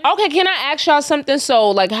 Okay, can I ask y'all something? So,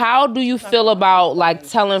 like, how do you feel about like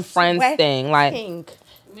telling friends thing? Like, Pink.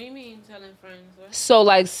 What do you mean telling friends? What? so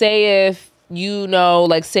like, say if you know,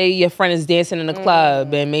 like, say your friend is dancing in the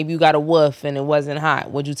club and maybe you got a woof and it wasn't hot,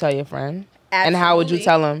 would you tell your friend? And how would you Absolutely.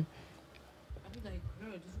 tell him? I'd be like,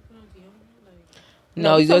 girl, just put on deodorant. Like,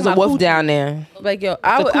 No, we there's a talking about woof coochie. down there. Like yo,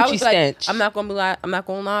 I a would coochie be like, stench. I'm not gonna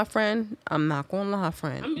lie, friend. I'm not gonna lie,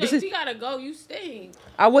 friend. I'm This like, is. you gotta go. You stink.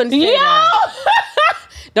 I wouldn't say Yo! that.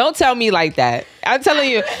 Don't tell me like that. I'm telling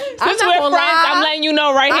you. Since not we're gonna friends, lie. I'm letting you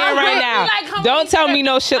know right here, I'm right like- now. Like, come Don't with me tell to me the-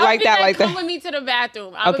 no shit I'll like be that, like come that. with me to the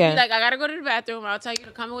bathroom. I would Okay. be like, I gotta go to the bathroom. I'll tell you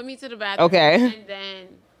to come with me to the bathroom. Okay. And then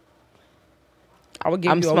I would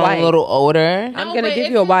give I'm you a smelling white. a little older. I'm No, gonna but give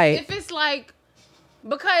if you a it's- white. If it's like,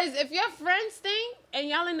 because if your friends stink and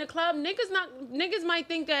y'all in the club, niggas might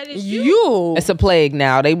think that it's you. You. It's a plague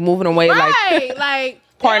now. They moving away Right, like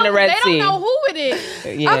Part in the Red They Sea. don't know who it is.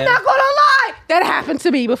 like, yeah. I'm not gonna lie. That happened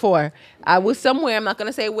to me before. I was somewhere. I'm not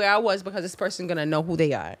gonna say where I was because this person gonna know who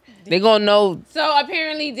they are. They gonna know. So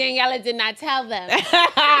apparently Daniela did not tell them.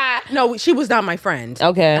 No, she was not my friend.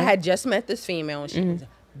 Okay. I had just met this female and she was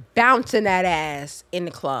bouncing that ass in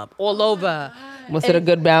the club all over. Was it a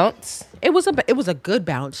good bounce? It was a good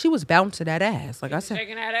bounce. She was bouncing that ass. Like I said,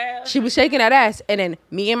 Shaking that ass. she was shaking that ass, and then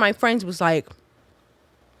me and my friends was like,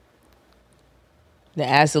 The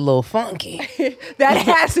ass a little funky. that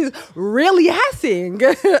ass is really assing.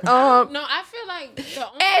 No, I feel like the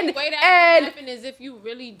only And- way that and- can happen is if you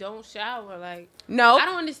really don't shower. Like, No, I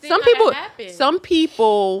don't understand Some how people, that happens. some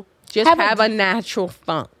people just Have have, a- a natural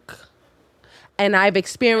funk, and I've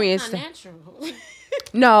experienced. not natural.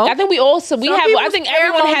 No, I think we also we Some have. I people's think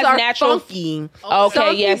everyone pheromones has are natural. funky. Okay,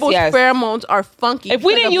 Some yes, people's yes. pheromones are funky. If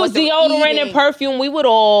we because didn't of use what they're deodorant and eating. perfume, we would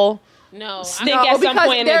all No, stink I'm, at some because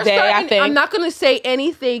point in the there's day. I certain- think. I'm not gonna say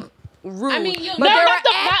anything rude. I mean, you- but No, No, there not are the,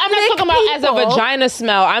 I'm not ethnic talking about as a people- vagina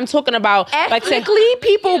smell. I'm talking about like say, Ethnically,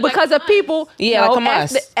 people Yeah, like because of us. people. Yeah, like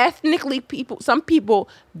us. Ethnically, people. Some people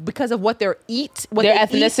because of what they eat, what their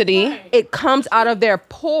they eat, ethnicity. it comes out of their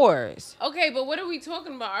pores. okay, but what are we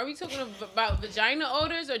talking about? Are we talking about vagina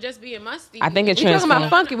odors or just being musty? I think it We're talking about transforms.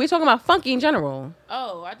 funky. We're talking about funky in general.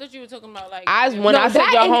 Oh, I thought you were talking about like. When I said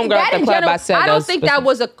your homegirl at the club, I said I don't those think that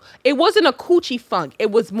was it wasn't a coochie funk.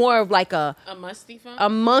 It was more of like a musty funk.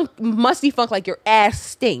 musty funk, like your ass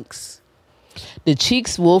stinks. the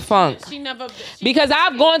cheeks will funk. She never. Because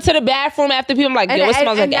I've gone to the bathroom after people. I'm like, yo, it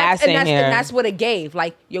smells like ass in here. And that's what it gave.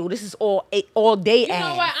 Like, yo, this is all day You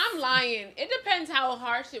ass. know what? I'm lying. It depends how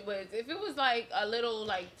harsh it was. If it was like a little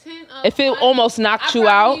like tint of. If it honey, almost knocked I you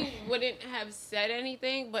out. probably wouldn't have said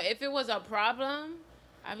anything. But if it was a problem,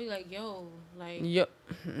 I'd be like, yo, like Yep.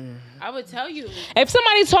 I would tell you. If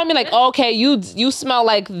somebody told me like, okay, you smell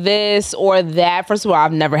like this or that. First of all,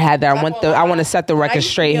 I've never had that. I want to set the When I record used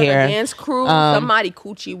to straight be on here. a dance crew, somebody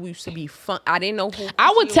coochie used to be fun. I didn't know who.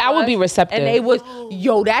 I would coochie I would be was. receptive. And they was,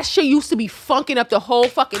 yo, that shit used to be funking up the whole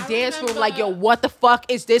fucking dance room. Like, yo, what the fuck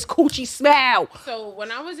is this coochie smell? So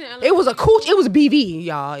when I was in LA, It was a coochie. It was BV,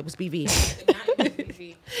 y'all. It was BV.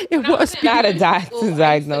 crazy. It When I was in not a elementary school, I used to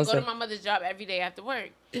diagnosis. go to my mother's job every day after work,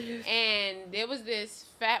 and there was this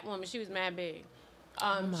fat woman. She was mad big.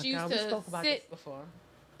 She used to sit. before.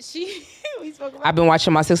 We spoke about. I've been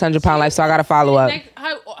watching my 600-pound life, so I gotta follow up.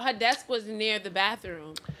 Her desk was near the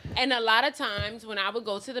bathroom, and a lot of times when I would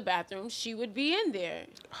go to the bathroom, she would be in there,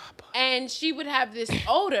 and she would have this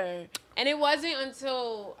odor. And it wasn't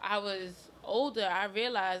until I was older I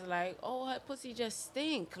realized, like, oh, her pussy just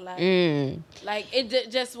stink, like it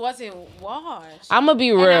just wasn't washed. I'm gonna be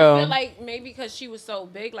And I real. feel like maybe because she was so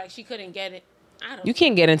big, like she couldn't get it. I don't You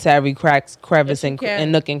can't get into every crevice, you and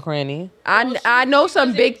can. nook and cranny. I know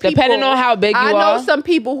some big people. Depending on how big you I know are. some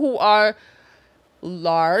people who are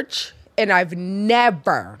large, and I've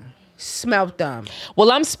never smelt them.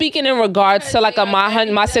 Well, I'm speaking in regards to like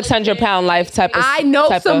my 600-pound life type of. I know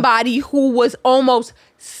type of- somebody who was almost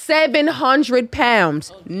 700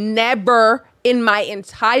 pounds. Never in my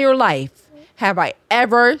entire life have I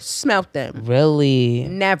ever smelt them. Really?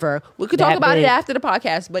 Never. We could That talk about big? it after the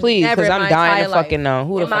podcast, but Please, never because in I'm my dying entire to life. fucking know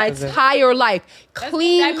who the In my fuck is it. entire life. that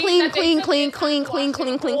Clean, means clean, that they clean, took clean, their clean, time clean, to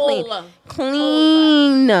clean, wash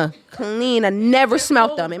clean, it. clean, clean. I never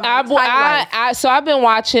smelt them in my entire life. So I've been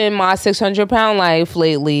watching my 600-pound life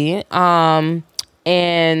lately, and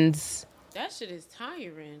That shit is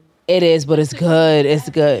tiring. it is, but it's good. It's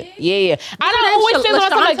good. Yeah. I don't always feel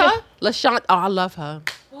like LaShanta. Oh, I love her.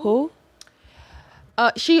 who?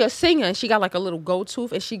 She a singer, and she got like a little gold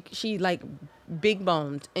tooth, and she like big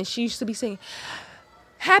boned, and she used to be singing,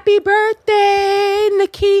 "Happy birthday,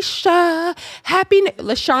 Nikisha.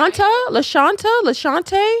 LaShante,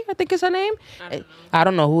 I think is her name. I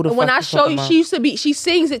don't know who the fuck. When I you're show talking you, about. she used to be. She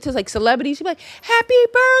sings it to like celebrities. She be like, "Happy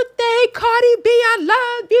birthday, Cardi B. I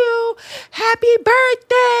love you. Happy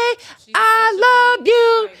birthday, I love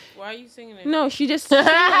you." Like, why are you singing it? No, she just sings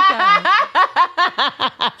like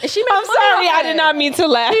that. And she makes I'm money sorry, off I it. did not mean to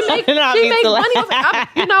laugh. She I make did not mean money to off laugh.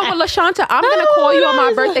 it. You know what, LaShanta? I'm gonna call you on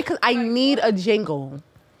my birthday because I need a jingle.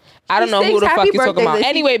 I don't know who sings the fuck happy you're talking birthday, about. Lizzie.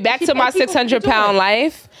 Anyway, back She to my pays people to do 600-pound it.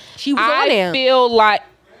 life. She was on I there. feel like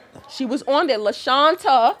She was on there.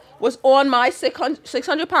 LaShanta was on my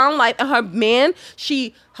 600-pound life, and her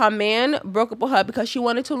man broke up with her because she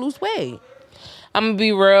wanted to lose weight. I'm gonna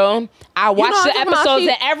be real. I watch what the I'm talking about, episodes, T?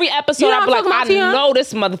 and every episode You know I what be I'm like, talking about, I Tia? know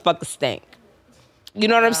this motherfucker stink. You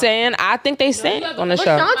know what I'm saying? I think they stink on the show.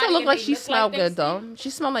 LaShanta Somebody looked like and she they look smelled like they good though. She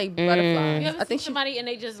smelled like You butterflies. ever I think see she. somebody and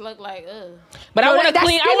they just look like, ugh. But I Yo, want to that's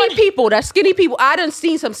clean. I skinny want. people. That's skinny people. I done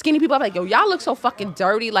seen some skinny people. I'm like, yo, y'all look so fucking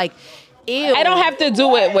dirty. Like, ew. I don't have to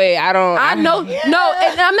do it. Wait, I don't. I know. No,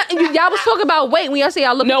 and I'm not. Y'all was talking about weight when y'all say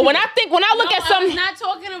y'all look. No, at when people. I look at I some. was not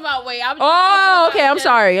talking about weight. I was just Oh, talking okay. about I'm just-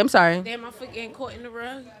 sorry. I'm sorry. Damn, my foot getting caught in the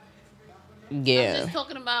rug. Yeah. Just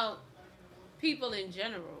talking about people in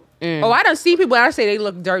general. Oh, I done see people and I say they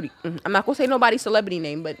look dirty. I'm not gonna say nobody's celebrity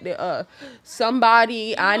name, but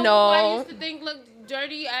somebody I Who I know. used to think looked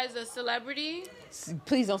dirty as a celebrity.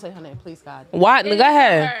 Please don't say her name, please, God. What? Go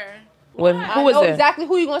ahead. Her. What, Why? who I is know it? exactly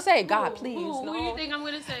who you gonna say. God, please. Who no. do you think I'm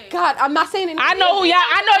gonna say? God, I'm not saying anything. I know who y'all.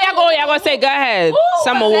 I know y'all gonna say. Go ahead.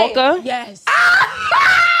 Summer Say it. Walker. Yes.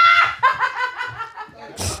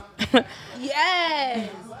 Yes.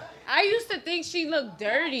 I used to think she looked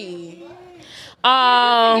dirty.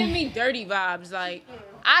 Give me dirty vibes. Like,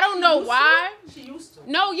 I don't know why. She used to.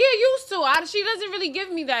 No, yeah, used to. She doesn't really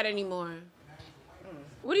give me that anymore.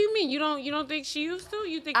 What do you mean? You don't think she used to?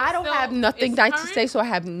 You think I it's don't still- have nothing it's nice to current? say, so I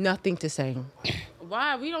have nothing to say.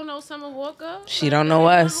 Why? We don't know Summer Walker. She don't know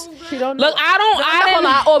us. She don't Look, I don't. No, I'm I not gonna didn't.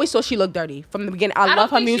 lie, I always thought she looked dirty from the beginning. I don't love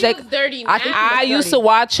her think she music. looks dirty I think now. she I looks used to dirty.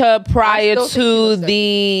 watch her prior still think she to looks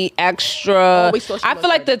the extra. Always thought she I looked feel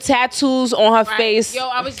like the dirty. tattoos on her Right. face Yo,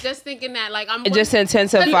 I was just thinking that. Like, I'm it just She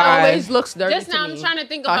intensified. always looks dirty. Just to now, me. I'm trying to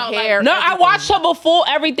think Her about hair. like. No, I watched her before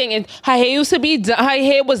everything, and her hair used to be done. Her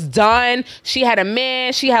hair was done. She had a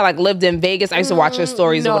man. She had like lived in Vegas. I used to watch her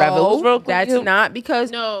stories or whatever. It was real that's cute. not because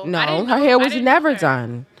No, I didn't her know. hair I was didn't never know her.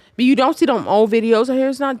 done. But you don't see them old videos. Her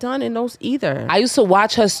hair's not done in those either. I used to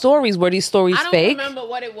watch her stories. Were these stories I don't fake? remember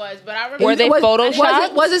what it was, but I remember. Were they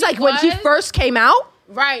photoshopped? Was it like when she first came out?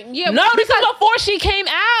 Right. Yeah. No, this is before she came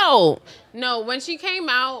out. No, when she came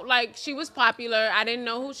out, like, she was popular. I didn't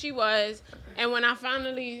know who she was. And when I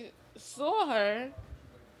finally saw her,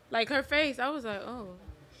 like, her face, I was like, oh.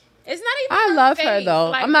 It's not even I her love her face, though.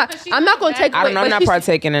 like, I'm not because she's gonna bad. take I don't know. I'm But not she's-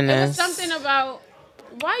 partaking in It was this. something about,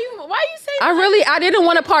 why you say that? I didn't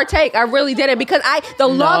want to partake. I really didn't because the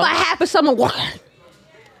love I have for Summer Walker,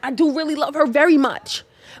 I do really love her very much.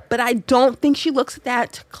 But I don't think she looks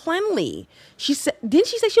that cleanly. She said, didn't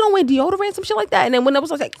she say she don't wear deodorant, some shit like that? And then when I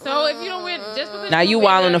was like, So if you don't wear, just because Now you don't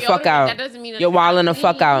wear wilding the fuck deodorant, out. that doesn't mean You're it's wilding the not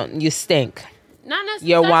fuck clean. out. You stink. Not necessarily.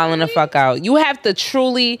 you're wilding the fuck out. You have to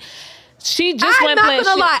truly. She just I'm went not playing.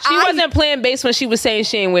 gonna lie, She wasn't playing base when she was saying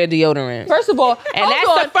she ain't wear deodorant. First of all, And hold that's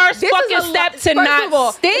on. the first This is fucking a step lot. to not First of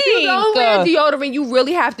all, If you don't wear stink. deodorant, you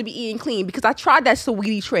really have to be eating clean because I tried that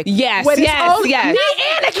sweetie trick. Yes, When it's yes, only- yes. Me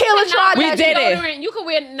and Akela tried We that did shit. it. Deodorant. You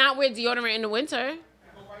could not wear deodorant in the winter.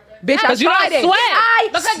 Bitch, I 'Cause you don't tried it.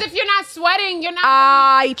 sweat. Because if you're not sweating, you're not.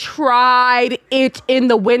 I tried it in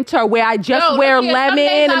the winter where I just No, wear look here, some lemon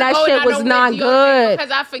days and I that go shit I was don't not wear deodorant good.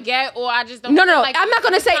 because I forget or I just don't. No, feel like I'm not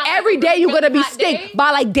gonna it's say not like every a day you're gonna be hot stink. day.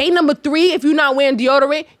 By like day number 3, if you're not wearing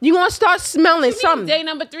deodorant, you're gonna start smelling something. Day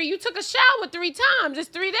number 3, you took a shower 3 times. It's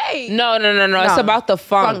 3 days. No. It's No. about the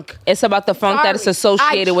funk. It's about the funk that is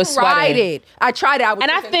associated with sweating. I tried it. I was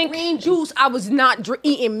And I drinking think- green juice. I was not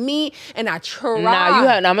eating meat, and I tried. Nah,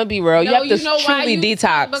 I'm gonna be real. You No, have to know why truly you-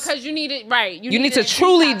 detox. Because you need it right. You need to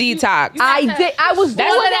truly detox. I did. I was doing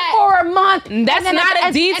All of it that. for a month. That's And then not a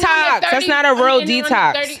and- detox. That's not a real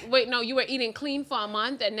detox. Wait, no, you were eating clean for a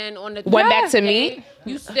month, and then on the Went back to 30th meat? day,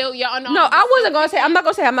 you still No, I wasn't gonna say. I'm not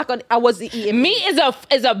gonna say. I wasn't eating Meat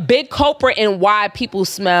is a big culprit in why people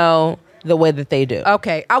smell the way that they do.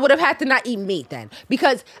 Okay, I would have had to not eat meat then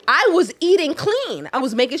because I was eating clean. I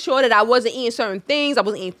was making sure that I wasn't eating certain things. I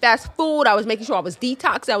wasn't eating fast food. I was making sure I was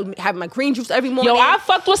detox. I was having my green juice every morning. Yo, I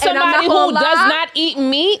fucked with And I'm somebody not who gonna does lie. not eat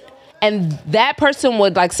meat, and that person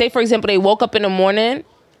would like say, for example, they woke up in the morning.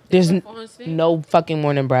 There's no fucking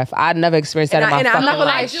morning breath. I'd never experienced that And in my I'm fucking not gonna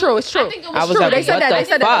lie, life. it's true. It's true. I think it I was was true. like, They said what that. the They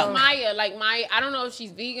said fuck? that. Maya, I don't know if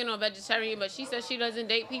she's vegan or vegetarian, but she says she doesn't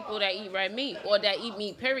date people that eat red meat or that eat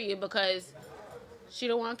meat, period, because she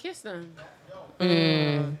don't want to kiss them.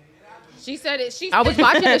 She said it. I was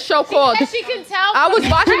watching a show called. She can tell. I was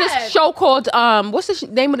from watching the this breath. show called what's the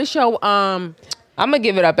name of the show? I'm gonna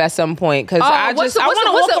give it up at some point because I what's want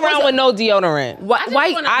to what's walk around with no deodorant. White.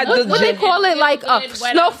 wanna What they call it? Like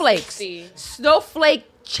snowflakes. 60. Snowflake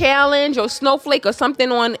challenge or snowflake or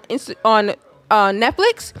something on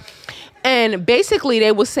Netflix, and basically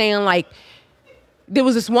they were saying like there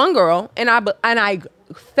was this one girl and I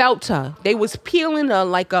felt her. They was peeling her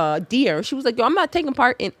like a deer. She was like, "Yo, I'm not taking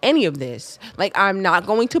part in any of this. Like, I'm not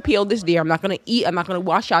going to peel this deer. I'm not going to eat. I'm not going to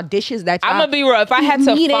wash our dishes. That's I'm gonna be real. If I had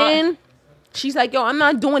to find, She's like, yo, I'm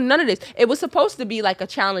not doing none of this. It was supposed to be like a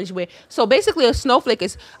challenge where, so basically a snowflake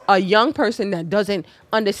is a young person that doesn't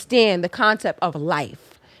understand the concept of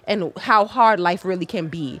life and how hard life really can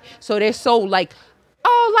be. So they're so like,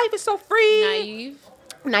 oh, life is so free.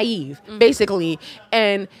 Naive, basically.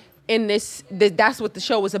 And in that's what the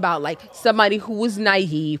show was about. Like somebody who was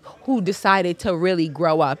naive, who decided to really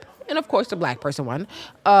grow up. And of course the black person won.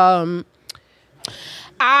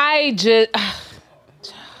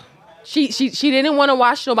 She didn't want to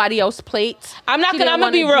wash nobody else's plates. I'm She didn't gonna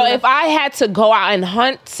wanna be do real. that. If I had to go out and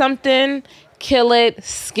hunt something, kill it,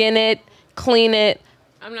 skin it, clean it,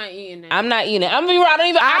 I'm not eating that. I'm not eating it. I'm gonna be real.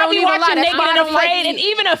 I don't be even lie. watching That's Naked why I and don't like Afraid, and eat.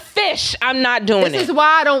 even a fish, I'm not doing This it. is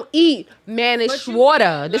why I don't eat mannish you water.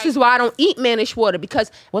 can't, This like- is why I don't eat mannish water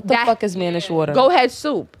because What the fuck is Manish water? Go Ahead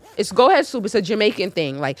soup? It's Go Ahead soup. It's a Jamaican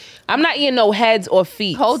thing. Like, I'm not eating no heads or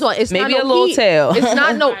feet. hold on, it's maybe not a no little heat. tail. It's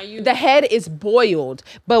not no. Are you- The head is boiled,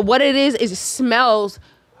 but what it is it smells.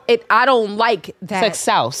 I don't like that. It's like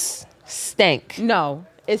sauce, stank. No,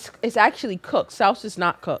 it's actually cooked. Sauce is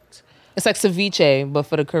not cooked. It's like ceviche, but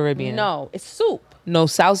for the Caribbean. No, it's soup. No,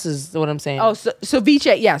 sauce is what I'm saying. Oh,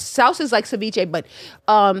 ceviche, yes. Sauce is like ceviche, but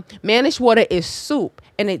mannish water is soup,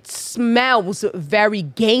 and it smells very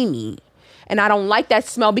gamey. And I don't like that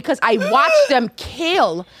smell because I watched them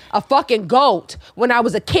kill a fucking goat when I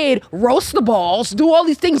was a kid, roast the balls, do all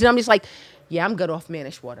these things, and I'm just like, yeah, I'm good off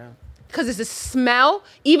mannish water. Because it's a smell,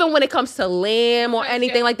 even when it comes to lamb or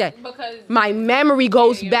anything like that. Because My memory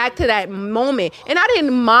goes back to that moment, and I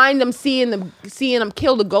didn't mind them seeing them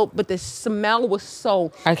kill the goat, but the smell was so.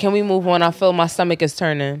 All right, can we move on? I feel my stomach is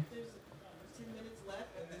turning.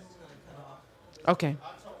 Okay.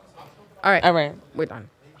 All right. All right. We're done.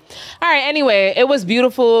 All right. Anyway, it was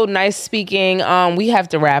beautiful. Nice speaking. We have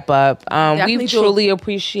to wrap up. Definitely We do. truly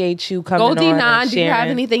appreciate you coming on. Goldie and Nine, do you have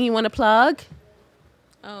sharing. anything you want to plug?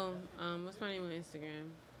 what's my name on Instagram?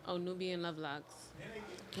 Oh, Nubian Lovelocks.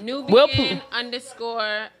 We'll Nubian _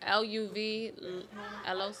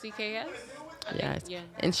 LUVLOCKS. Yes. Yeah.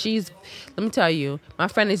 And she's, let me tell you, my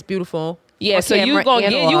friend is beautiful. Yeah, On so you camera gonna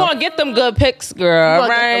and get off. them good pics, girl. You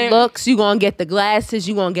gonna right? get the looks, you gonna get the glasses,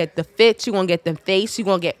 you gonna get the fits, you gonna get the face, you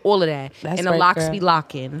gonna get all of that. That's and the right, locks girl. be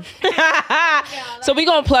locking. So we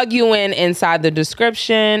gonna plug you in inside the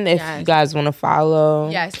description if Yes. you guys want to follow.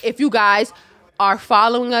 Yes. If you guys are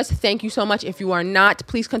following us, thank you so much. If you are not,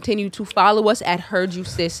 please continue to follow us at Heard You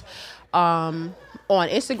Sis on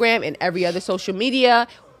Instagram and every other social media.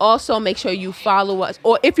 Also, make sure you follow us.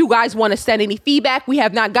 Or if you guys want to send any feedback, we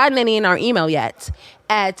have not gotten any in our email yet.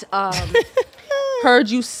 At Heard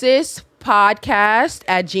You Sis podcast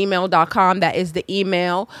at gmail.com. That is the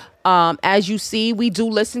email. As you see, we do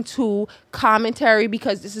listen to commentary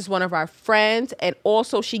because this is one of our friends. And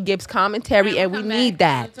also, she gives commentary, and we need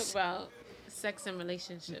that. Talk about sex and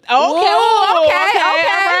relationships. Okay. All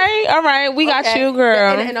right. We got you,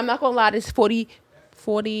 girl. And I'm not going to lie, this 40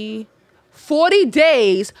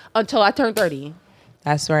 days until I turn 30.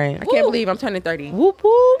 That's right. I can't believe I'm turning 30. Whoop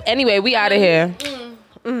whoop. Anyway, we out of here.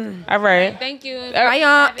 All right. Thank you.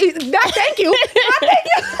 Thank you.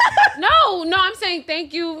 No, I'm saying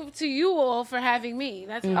thank you to you all for having me.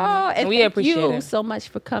 That's Oh, and We thank appreciate you it. so much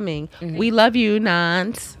for coming. We love you,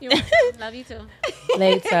 Nance. Love you too.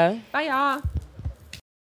 Later. Bye, y'all.